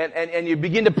and you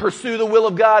begin to pursue the will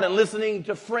of God and listening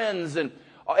to friends, and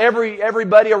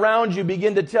everybody around you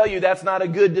begin to tell you that's not a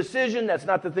good decision, that's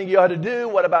not the thing you ought to do,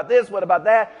 what about this, what about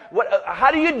that?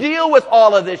 How do you deal with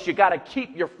all of this? You got to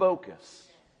keep your focus.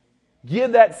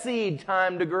 Give that seed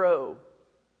time to grow.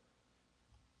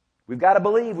 We've got to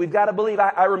believe, we've got to believe.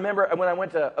 I remember when I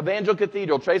went to Evangel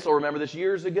Cathedral, Trace will remember this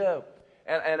years ago,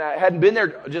 and I hadn't been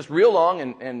there just real long,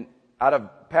 and out of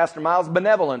Pastor Miles'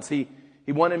 benevolence, he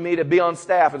wanted me to be on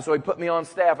staff, and so he put me on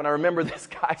staff. And I remember this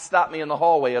guy stopped me in the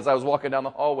hallway as I was walking down the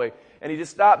hallway, and he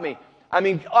just stopped me. I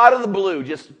mean, out of the blue,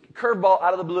 just curveball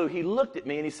out of the blue. He looked at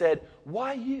me and he said,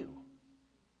 "Why you?"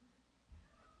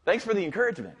 Thanks for the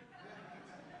encouragement.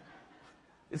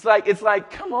 It's like,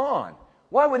 come on.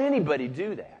 Why would anybody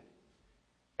do that?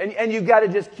 And you've got to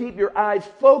just keep your eyes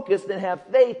focused and have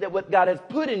faith that what God has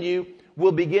put in you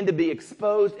will begin to be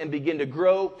exposed and begin to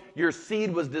grow. Your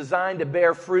seed was designed to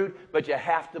bear fruit, but you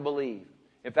have to believe.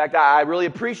 In fact, I really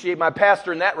appreciate my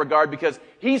pastor in that regard, because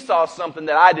he saw something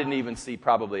that I didn't even see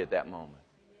probably at that moment.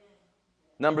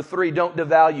 Number 3, don't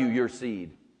devalue your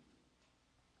seed.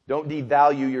 Don't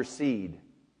devalue your seed.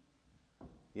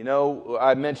 You know,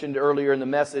 I mentioned earlier in the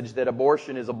message that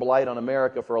abortion is a blight on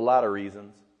America for a lot of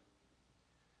reasons.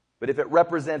 But if it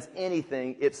represents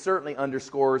anything, it certainly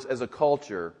underscores as a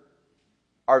culture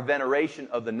our veneration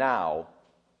of the now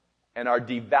and our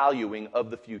devaluing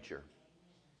of the future.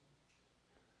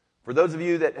 For those of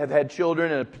you that have had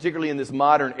children, and particularly in this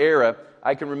modern era,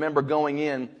 I can remember going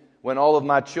in when all of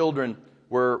my children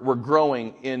were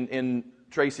growing in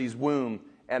Tracy's womb,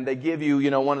 and they give you,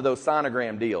 one of those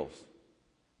sonogram deals.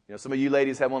 Some of you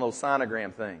ladies have one of those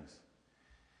sonogram things.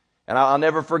 And I'll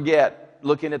never forget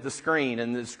looking at the screen,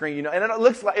 and and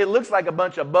it looks like a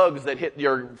bunch of bugs that hit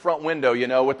your front window,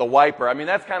 with the wiper. I mean,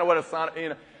 that's kind of what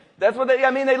that's what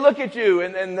they look at you,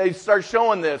 and they start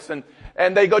showing this,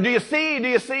 and they go, do you see?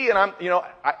 And I'm,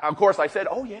 of course I said,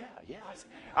 oh yeah,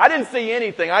 I didn't see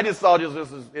anything. I just saw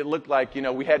it looked like,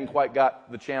 we hadn't quite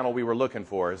got the channel we were looking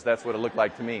for. That's what it looked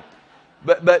like to me.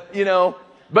 But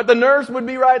the nurse would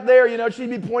be right there, she'd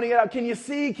be pointing it out. Can you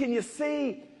see? Can you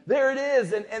see? There it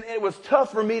is. And it was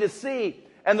tough for me to see.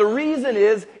 And the reason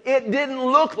is, it didn't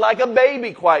look like a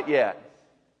baby quite yet.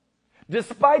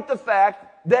 Despite the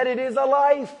fact that it is a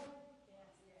life.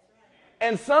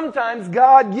 And sometimes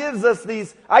God gives us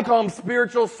these, I call them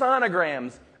spiritual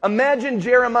sonograms. Imagine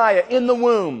Jeremiah in the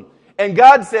womb. And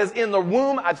God says, in the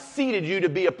womb, I've seeded you to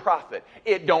be a prophet.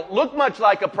 It don't look much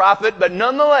like a prophet, but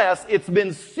nonetheless, it's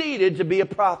been seeded to be a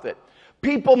prophet.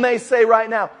 People may say right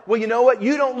now, well, you know what?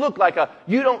 You don't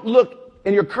look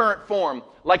in your current form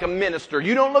like a minister.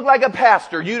 You don't look like a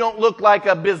pastor. You don't look like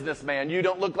a businessman. You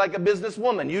don't look like a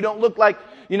businesswoman. You don't look like,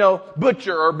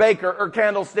 butcher or baker or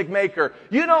candlestick maker.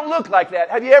 You don't look like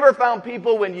that. Have you ever found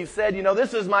people when you said,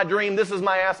 this is my dream, this is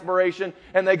my aspiration,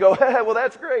 and they go, well,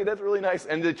 that's great, that's really nice.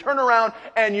 And they turn around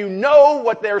and you know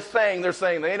what they're saying. They're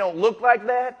saying they don't look like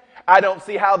that. I don't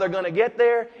see how they're going to get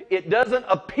there. It doesn't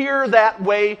appear that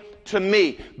way to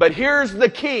me. But here's the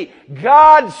key.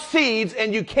 God seeds,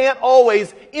 and you can't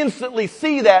always instantly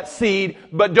see that seed,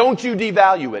 but don't you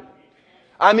devalue it.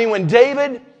 I mean, when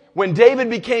David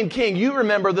became king, you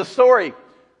remember the story.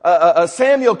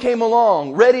 Samuel came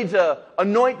along, ready to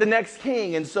anoint the next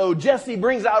king, and so Jesse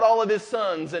brings out all of his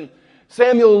sons, and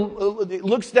Samuel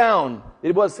looks down.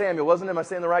 It was Samuel, wasn't it? Am I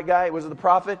saying the right guy? Was it the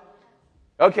prophet?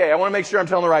 Okay, I want to make sure I'm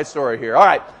telling the right story here. All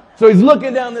right. So he's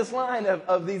looking down this line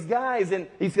of these guys, and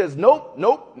he says, nope.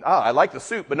 I like the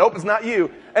suit, but nope, it's not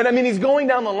you. And I mean, he's going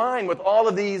down the line with all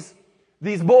of these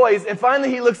boys, and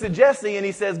finally he looks at Jesse and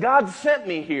he says, God sent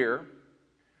me here,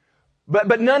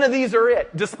 but none of these are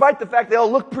it, despite the fact they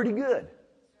all look pretty good.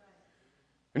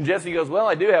 And Jesse goes, well,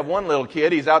 I do have one little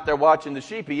kid. He's out there watching the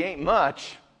sheep. He ain't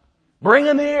much. Bring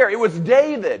him here. It was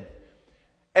David.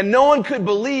 And no one could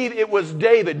believe it was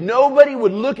David. Nobody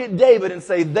would look at David and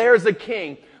say, there's a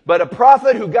king. But a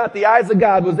prophet who got the eyes of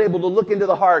God was able to look into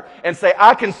the heart and say,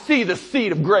 I can see the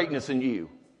seed of greatness in you.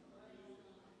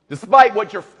 Despite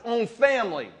what your own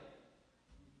family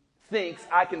thinks,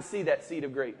 I can see that seed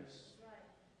of greatness.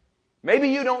 Maybe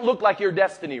you don't look like your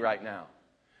destiny right now.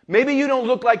 Maybe you don't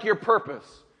look like your purpose.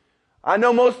 I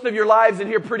know most of your lives in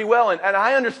here pretty well, and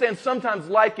I understand sometimes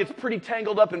life gets pretty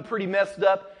tangled up and pretty messed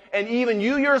up. And even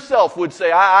you yourself would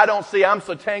say, I don't see, I'm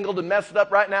so tangled and messed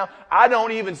up right now. I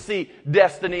don't even see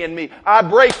destiny in me. I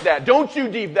break that. Don't you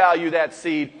devalue that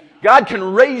seed. God can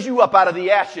raise you up out of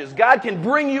the ashes. God can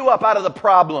bring you up out of the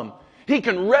problem. He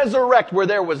can resurrect where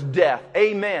there was death.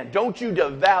 Amen. Don't you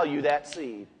devalue that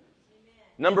seed.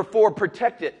 Number 4,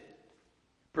 protect it.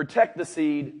 Protect the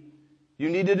seed. You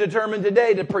need to determine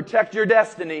today to protect your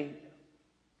destiny.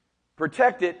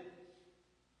 Protect it.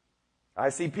 I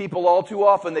see people all too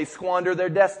often, they squander their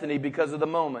destiny because of the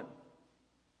moment.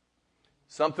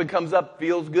 Something comes up,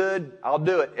 feels good, I'll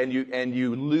do it, and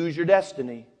you lose your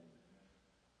destiny.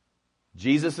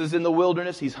 Jesus is in the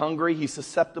wilderness, he's hungry, he's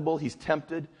susceptible, he's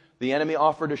tempted. The enemy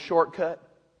offered a shortcut.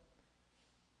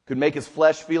 Could make his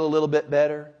flesh feel a little bit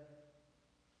better.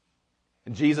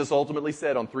 And Jesus ultimately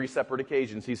said on 3 separate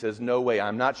occasions, he says, no way,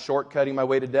 I'm not shortcutting my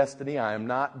way to destiny. I am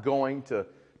not going to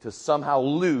somehow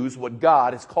lose what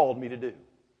God has called me to do.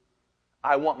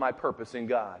 I want my purpose in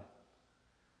God.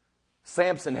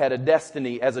 Samson had a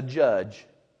destiny as a judge,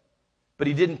 but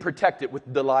he didn't protect it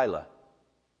with Delilah.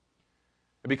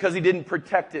 And because he didn't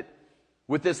protect it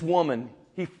with this woman,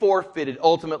 he forfeited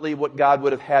ultimately what God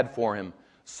would have had for him.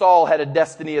 Saul had a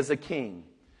destiny as a king,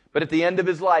 but at the end of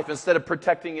his life, instead of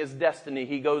protecting his destiny,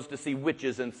 he goes to see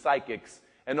witches and psychics,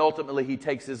 and ultimately he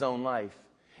takes his own life.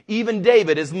 Even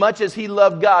David, as much as he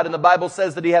loved God, and the Bible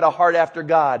says that he had a heart after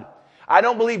God, I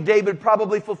don't believe David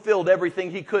probably fulfilled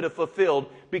everything he could have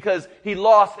fulfilled because he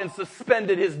lost and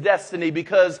suspended his destiny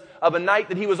because of a night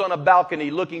that he was on a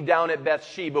balcony looking down at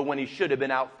Bathsheba when he should have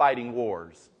been out fighting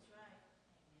wars.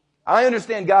 I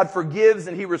understand God forgives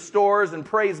and he restores, and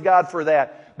praise God for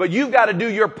that. But you've got to do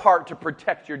your part to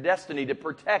protect your destiny, to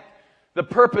protect the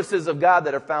purposes of God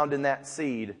that are found in that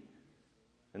seed.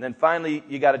 And then finally,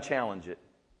 you got to challenge it.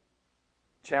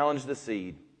 challenge the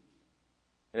seed.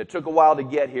 And it took a while to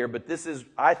get here, but this is,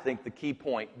 I think, the key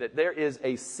point, that there is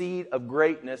a seed of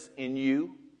greatness in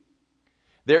you.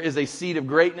 There is a seed of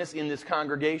greatness in this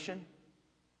congregation.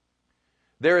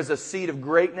 There is a seed of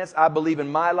greatness, I believe,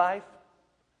 in my life,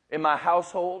 in my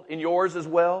household, in yours as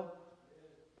well.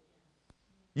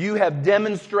 You have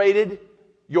demonstrated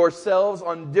yourselves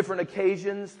on different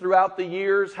occasions throughout the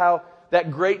years how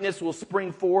that greatness will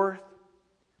spring forth.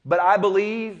 But I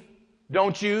believe,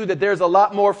 don't you, that there's a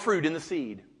lot more fruit in the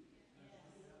seed.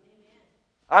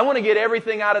 I want to get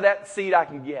everything out of that seed I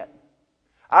can get.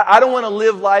 I don't want to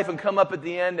live life and come up at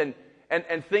the end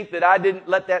and think that I didn't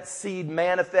let that seed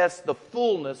manifest the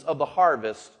fullness of the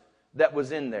harvest that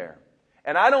was in there.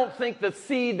 And I don't think the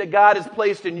seed that God has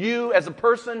placed in you as a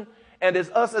person and as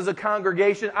us as a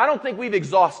congregation, I don't think we've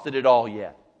exhausted it all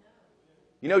yet.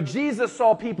 You know, Jesus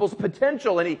saw people's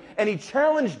potential and he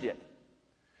challenged it.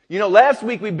 You know, last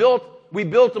week we built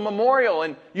a memorial,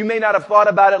 and you may not have thought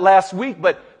about it last week,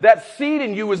 but that seed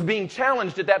in you was being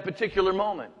challenged at that particular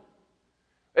moment.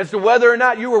 As to whether or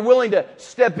not you were willing to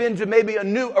step into maybe a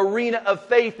new arena of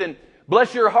faith. And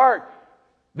bless your heart,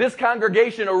 this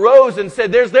congregation arose and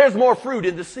said, there's more fruit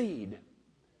in the seed.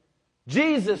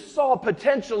 Jesus saw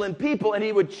potential in people, and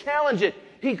he would challenge it.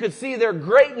 He could see their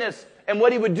greatness, and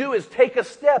what he would do is take a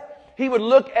step. He would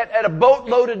look at a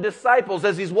boatload of disciples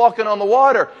as he's walking on the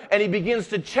water, and he begins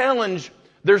to challenge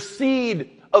their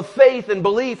seed of faith and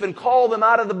belief and call them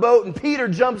out of the boat. And Peter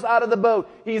jumps out of the boat.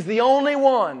 He's the only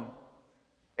one.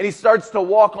 And he starts to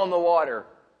walk on the water.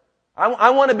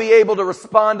 I want to be able to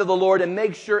respond to the Lord and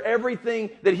make sure everything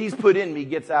that he's put in me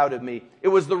gets out of me. It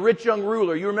was the rich young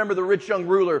ruler. You remember the rich young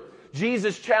ruler.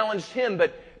 Jesus challenged him,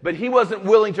 but he wasn't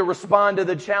willing to respond to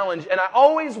the challenge. And I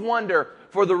always wonder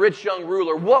for the rich young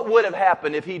ruler, what would have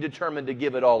happened if he determined to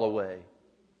give it all away?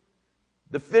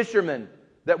 The fishermen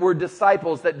that were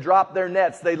disciples that dropped their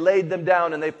nets, they laid them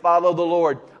down and they followed the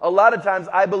Lord. A lot of times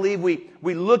I believe we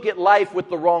look at life with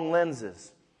the wrong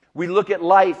lenses. We look at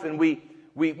life and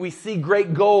we see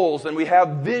great goals and we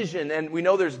have vision and we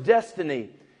know there's destiny.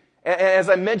 And as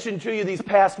I mentioned to you these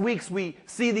past weeks, we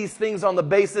see these things on the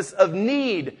basis of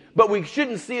need, but we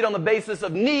shouldn't see it on the basis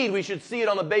of need. We should see it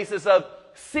on the basis of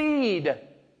seed.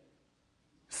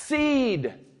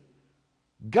 Seed.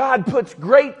 God puts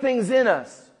great things in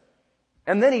us,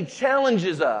 and then he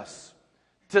challenges us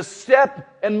to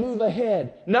step and move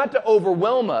ahead, not to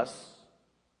overwhelm us,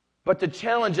 but to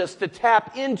challenge us to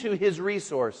tap into his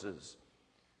resources.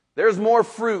 There's more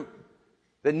fruit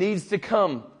that needs to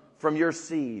come from your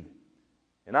seed.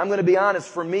 And I'm going to be honest,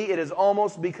 for me, it has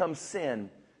almost become sin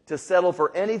to settle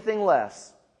for anything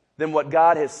less than what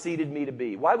God has seeded me to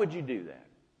be. Why would you do that?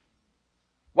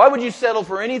 Why would you settle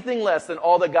for anything less than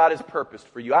all that God has purposed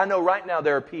for you? I know right now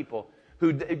there are people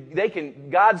who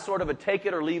God's sort of a take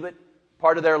it or leave it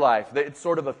part of their life. It's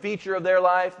sort of a feature of their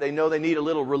life. They know they need a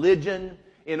little religion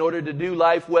in order to do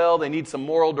life well. They need some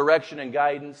moral direction and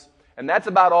guidance. And that's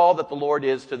about all that the Lord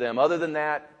is to them. Other than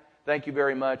that, thank you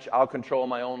very much. I'll control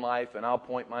my own life and I'll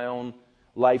point my own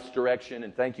life's direction.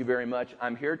 And thank you very much.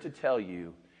 I'm here to tell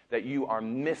you that you are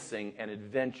missing an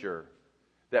adventure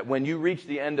that when you reach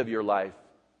the end of your life,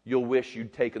 you'll wish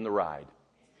you'd taken the ride.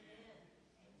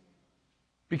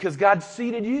 Because God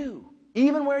seated you,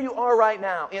 even where you are right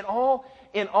now, in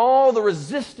all the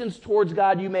resistance towards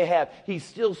God you may have, he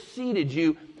still seated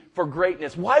you for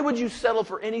greatness. Why would you settle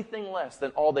for anything less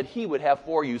than all that he would have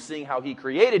for you, seeing how he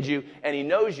created you, and he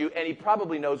knows you, and he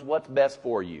probably knows what's best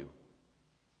for you?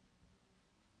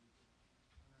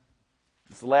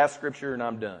 It's the last scripture, and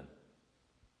I'm done.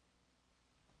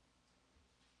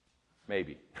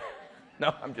 Maybe.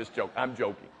 No, I'm just joking. I'm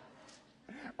joking.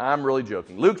 I'm really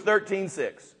joking. Luke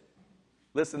 13:6.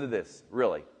 Listen to this,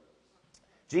 really.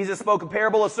 Jesus spoke a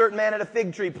parable. A certain man had a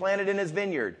fig tree planted in his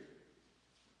vineyard,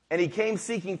 and he came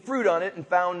seeking fruit on it and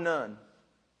found none.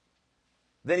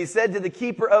 Then he said to the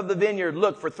keeper of the vineyard,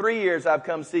 "Look, for 3 years I've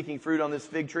come seeking fruit on this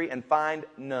fig tree and find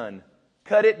none.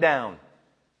 Cut it down.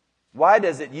 Why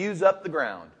does it use up the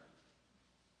ground?"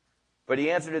 But he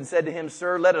answered and said to him,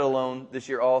 "Sir, let it alone this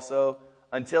year also,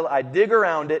 until I dig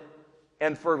around it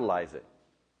and fertilize it.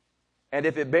 And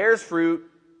if it bears fruit,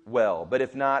 well. But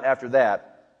if not, after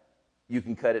that, you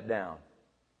can cut it down."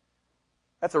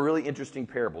 That's a really interesting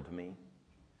parable to me.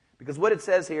 Because what it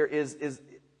says here is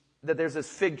that there's this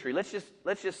fig tree. Let's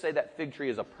just say that fig tree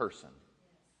is a person.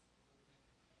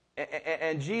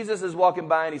 And Jesus is walking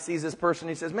by and he sees this person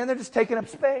and he says, "Man, they're just taking up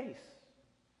space.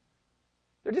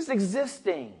 They're just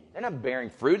existing. They're not bearing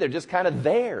fruit. They're just kind of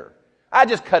there. I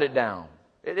just cut it down.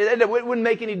 It wouldn't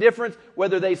make any difference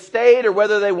whether they stayed or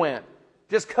whether they went.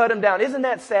 Just cut them down." Isn't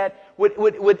that sad?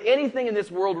 Would anything in this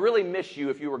world really miss you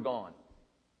if you were gone?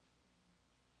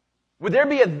 Would there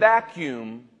be a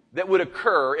vacuum that would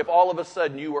occur if all of a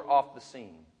sudden you were off the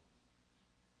scene?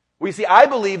 Well, you see, I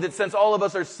believe that since all of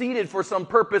us are seated for some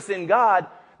purpose in God,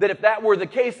 that if that were the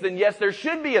case, then yes, there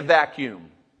should be a vacuum.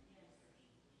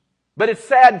 But it's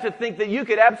sad to think that you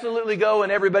could absolutely go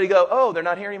and everybody go, oh, they're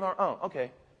not here anymore? Oh,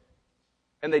 okay.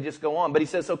 And they just go on. But he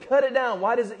says, so cut it down.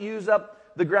 Why does it use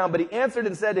up the ground? But he answered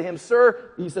and said to him,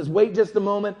 sir, he says, wait just a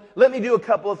moment. Let me do a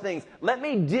couple of things. Let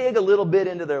me dig a little bit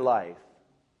into their life.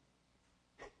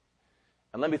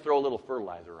 And let me throw a little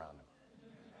fertilizer around them.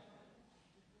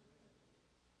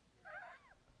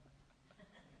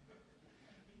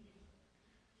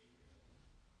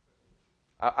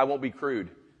 I won't be crude.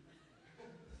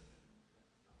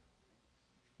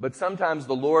 But sometimes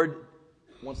the Lord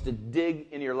wants to dig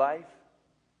in your life,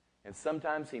 and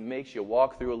sometimes He makes you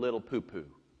walk through a little poo-poo.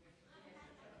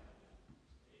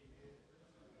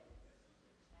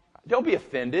 Don't be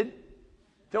offended.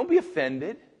 Don't be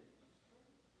offended.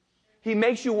 He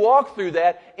makes you walk through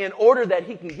that in order that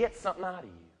He can get something out of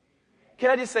you.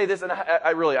 Can I just say this? And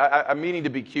I'm meaning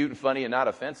to be cute and funny and not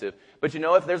offensive. But you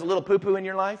know, if there's a little poo-poo in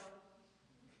your life,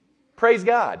 praise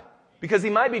God. Because He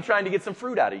might be trying to get some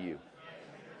fruit out of you.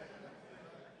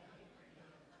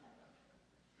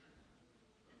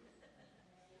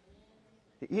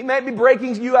 He might be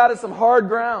breaking you out of some hard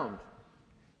ground.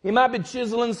 He might be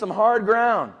chiseling some hard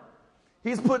ground.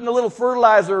 He's putting a little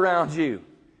fertilizer around you.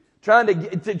 Trying to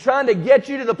get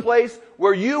you to the place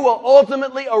where you will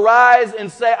ultimately arise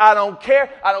and say, I don't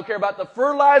care. I don't care about the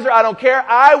fertilizer. I don't care.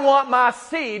 I want my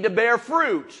seed to bear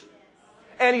fruit.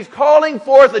 And He's calling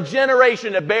forth a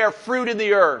generation to bear fruit in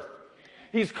the earth.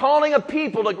 He's calling a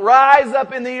people to rise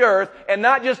up in the earth and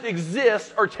not just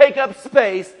exist or take up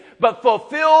space, but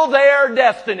fulfill their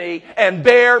destiny and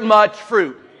bear much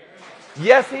fruit.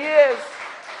 Yes, He is.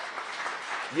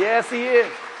 Yes, He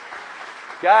is.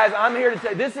 Guys, I'm here to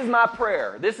tell you, this is my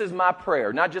prayer. This is my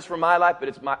prayer, not just for my life, but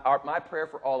it's my prayer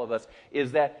for all of us,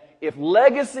 is that if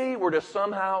legacy were to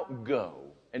somehow go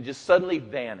and just suddenly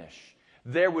vanish,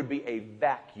 there would be a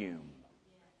vacuum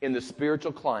in the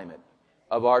spiritual climate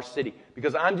of our city.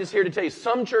 Because I'm just here to tell you,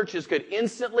 some churches could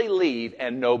instantly leave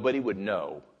and nobody would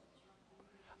know.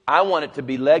 I want it to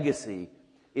be legacy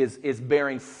is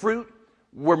bearing fruit.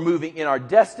 We're moving in our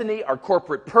destiny, our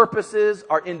corporate purposes,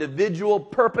 our individual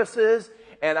purposes.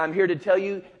 And I'm here to tell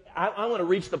you, I want to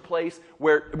reach the place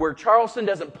where Charleston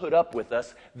doesn't put up with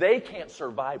us. They can't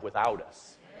survive without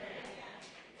us.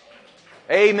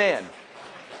 Amen.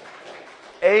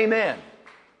 Amen.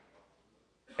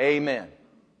 Amen.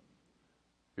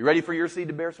 You ready for your seed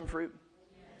to bear some fruit?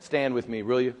 Stand with me,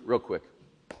 will you? Real quick.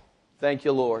 Thank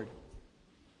you, Lord.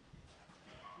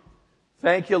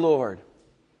 Thank you, Lord.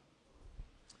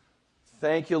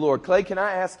 Thank you, Lord. Clay, can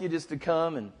I ask you just to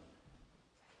come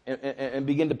and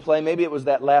begin to play? Maybe it was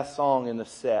that last song in the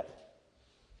set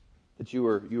that you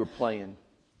were playing.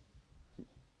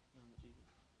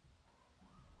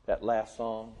 That last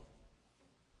song.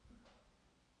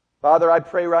 Father, I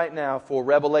pray right now for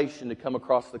revelation to come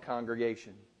across the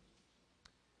congregation.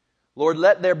 Lord,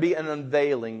 let there be an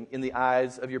unveiling in the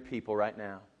eyes of your people right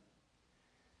now.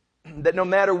 That no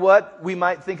matter what we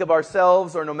might think of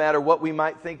ourselves or no matter what we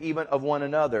might think even of one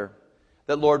another,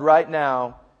 that Lord, right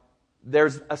now,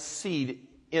 there's a seed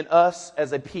in us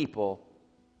as a people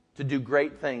to do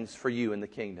great things for you in the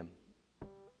kingdom.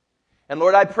 And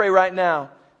Lord, I pray right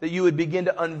now that you would begin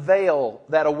to unveil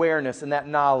that awareness and that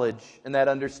knowledge and that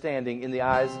understanding in the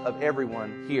eyes of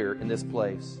everyone here in this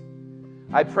place.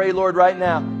 I pray, Lord, right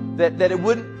now that it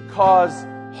wouldn't cause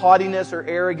haughtiness or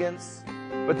arrogance,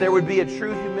 but there would be a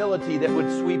true humility that would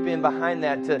sweep in behind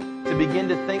that to begin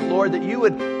to think, Lord, that you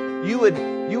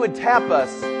would tap us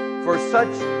for such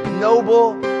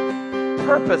noble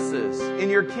purposes in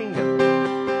your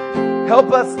kingdom.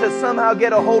 Help us to somehow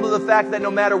get a hold of the fact that no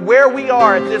matter where we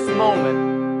are at this moment,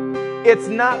 it's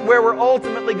not where we're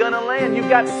ultimately going to land. You've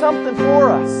got something for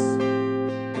us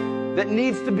that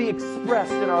needs to be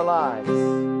expressed in our lives.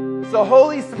 So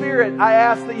Holy Spirit, I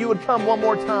ask that you would come one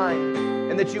more time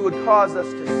and that you would cause us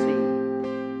to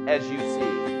see as you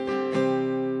see.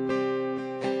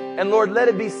 And Lord, let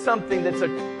it be something that's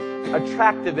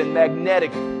attractive and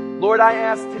magnetic. Lord, I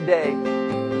ask today,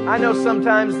 I know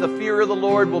sometimes the fear of the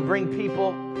Lord will bring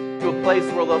people to a place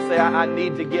where they'll say, I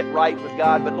need to get right with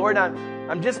God. But Lord,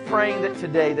 I'm just praying that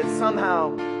today, that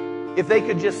somehow, if they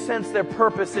could just sense their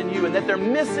purpose in you and that they're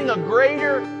missing a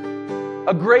greater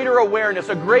awareness,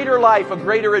 a greater life, a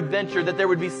greater adventure, that there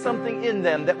would be something in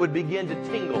them that would begin to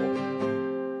tingle.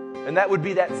 And that would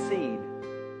be that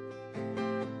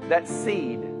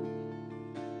seed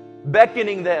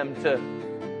beckoning them to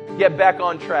get back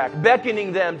on track,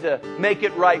 beckoning them to make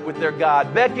it right with their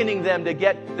God, beckoning them to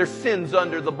get their sins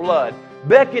under the blood,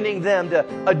 beckoning them to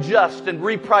adjust and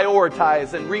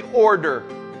reprioritize and reorder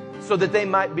so that they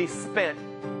might be spent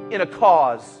in a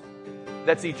cause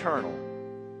that's eternal.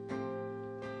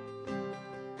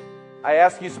 I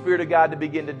ask you, Spirit of God, to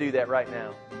begin to do that right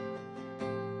now.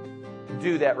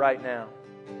 Do that right now.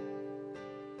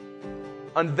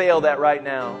 Unveil that right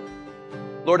now.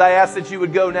 Lord, I ask that you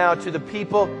would go now to the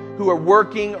people who are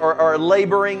working or are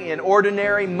laboring in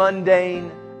ordinary,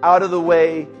 mundane, out of the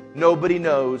way, nobody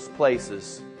knows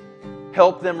places.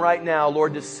 Help them right now,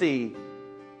 Lord, to see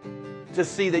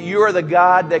that you are the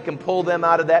God that can pull them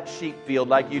out of that sheep field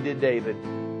like you did David.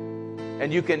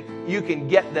 And you can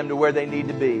get them to where they need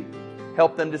to be.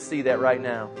 Help them to see that right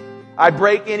now. I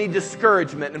break any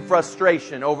discouragement and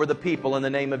frustration over the people in the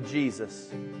name of Jesus.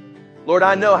 Lord,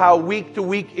 I know how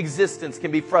week-to-week existence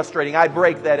can be frustrating. I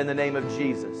break that in the name of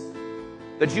Jesus.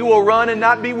 That you will run and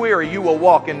not be weary. You will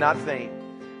walk and not faint.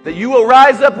 That you will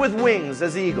rise up with wings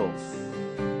as eagles.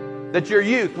 That your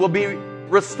youth will be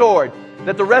restored.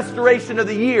 That the restoration of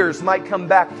the years might come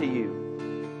back to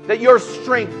you. That your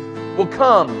strength will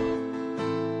come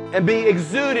and be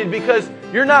exuded because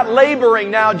you're not laboring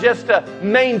now just to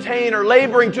maintain or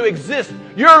laboring to exist.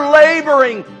 You're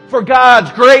laboring for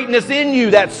God's greatness in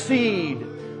you, that seed.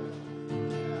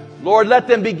 Lord, let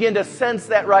them begin to sense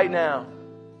that right now.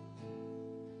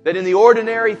 That in the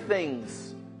ordinary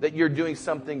things that you're doing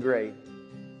something great.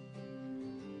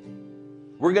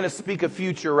 We're going to speak a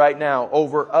future right now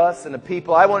over us and the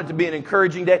people. I want it to be an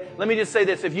encouraging day. Let me just say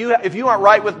this. If you aren't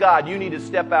right with God, you need to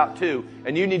step out too.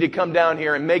 And you need to come down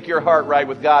here and make your heart right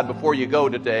with God before you go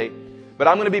today. But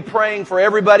I'm going to be praying for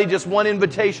everybody. Just one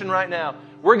invitation right now.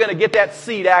 We're going to get that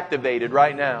seed activated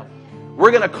right now.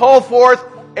 We're going to call forth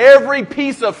every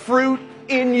piece of fruit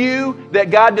in you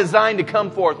that God designed to come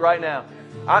forth right now.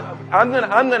 I'm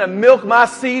going to milk my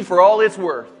seed for all it's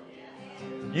worth.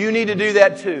 You need to do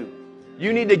that too.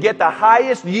 You need to get the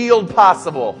highest yield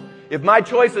possible. If my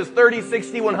choice is 30,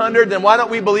 60, 100, then why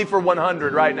don't we believe for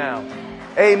 100 right now?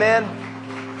 Amen.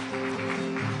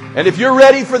 And if you're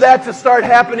ready for that to start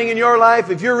happening in your life,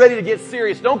 if you're ready to get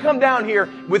serious, don't come down here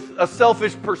with a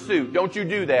selfish pursuit. Don't you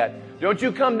do that. Don't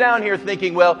you come down here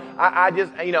thinking, well,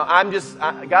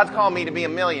 God's calling me to be a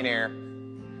millionaire.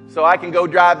 So I can go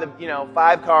drive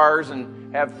 5 cars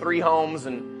and have 3 homes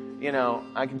and,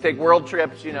 I can take world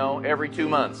trips, every 2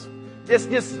 months.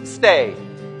 Just stay.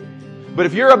 But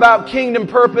if you're about kingdom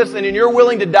purpose and you're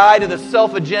willing to die to the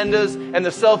self-agendas and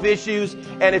the self-issues,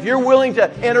 and if you're willing to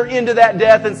enter into that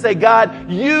death and say, God,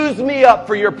 use me up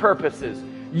for your purposes.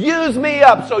 Use me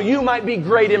up so you might be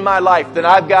great in my life, then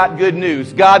I've got good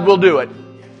news. God will do it.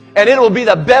 And it will be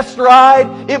the best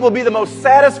ride. It will be the most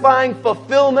satisfying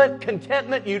fulfillment,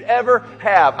 contentment you'd ever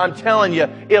have. I'm telling you,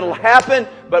 it'll happen,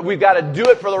 but we've got to do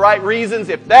it for the right reasons.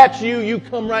 If that's you, you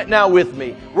come right now with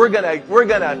me. We're gonna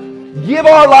give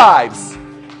our lives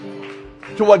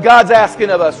to what God's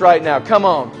asking of us right now. Come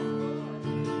on.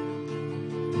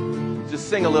 Just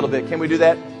sing a little bit. Can we do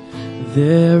that?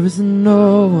 There is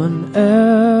no one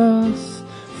else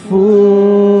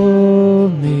for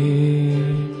me.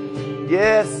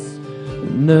 Yes.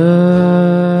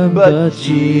 None but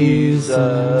Jesus,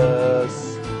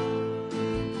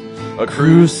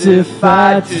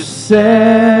 crucified to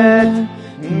set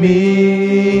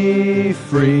me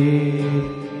free.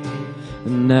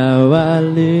 Now I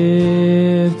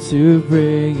live to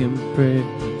bring Him praise,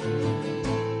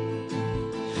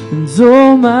 and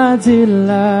all my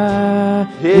delight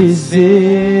is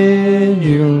in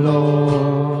You,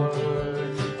 Lord.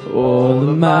 All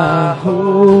of my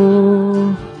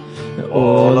hope,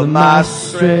 all of my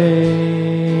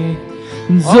strength,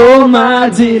 and all my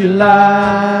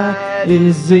delight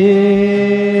is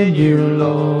in You,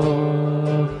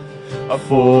 Lord,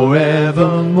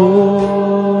 forevermore.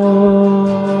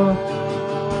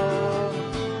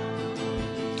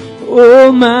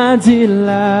 All my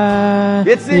delight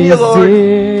it's in You, Lord.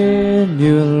 In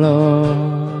You,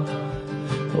 Lord.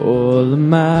 All of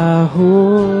my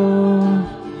hope,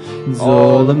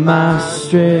 all of my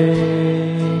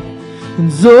strength,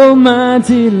 and all my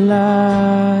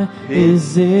delight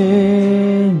is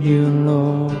in You,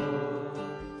 Lord,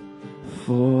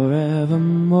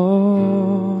 forevermore.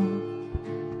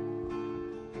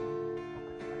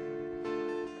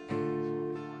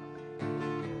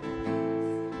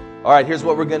 All right, here's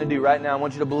what we're going to do right now. I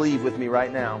want you to believe with me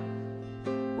right now.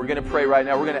 We're going to pray right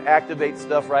now. We're going to activate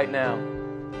stuff right now.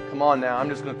 Come on now. I'm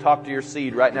just going to talk to your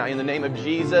seed right now. In the name of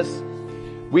Jesus,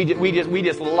 We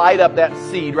just light up that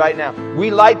seed right now.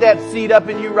 We light that seed up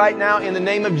in you right now in the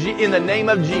name of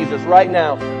Jesus right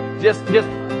now. Just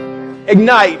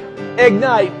ignite.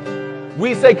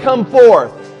 We say come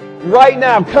forth. Right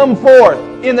now, come forth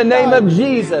in the name of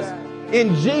Jesus.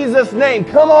 In Jesus' name,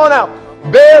 come on out.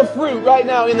 Bear fruit right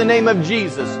now in the name of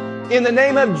Jesus. In the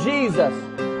name of Jesus.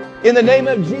 In the name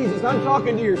of Jesus. I'm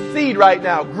talking to your seed right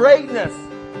now. Greatness.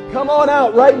 Come on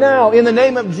out right now in the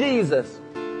name of Jesus.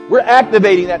 We're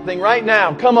activating that thing right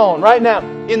now. Come on, right now.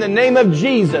 In the name of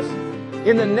Jesus.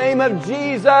 In the name of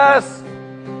Jesus.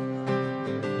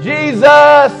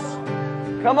 Jesus.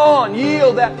 Come on,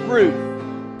 yield that fruit.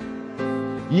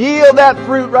 Yield that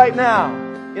fruit right now.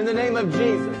 In the name of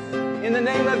Jesus. In the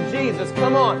name of Jesus.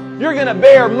 Come on. You're going to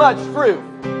bear much fruit.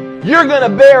 You're going to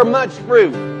bear much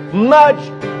fruit. Much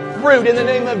fruit in the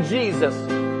name of Jesus.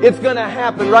 It's going to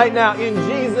happen right now in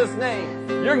Jesus' name.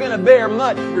 You're going to bear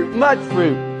much fruit. Much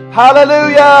fruit.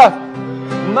 Hallelujah.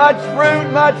 Much fruit.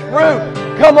 Much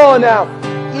fruit. Come on now.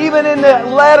 Even in the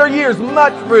latter years,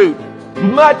 much fruit.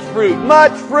 Much fruit.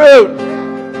 Much fruit.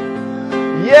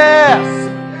 Yes.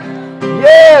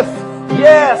 Yes.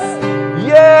 Yes.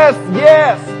 Yes.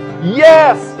 Yes.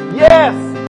 Yes. Yes.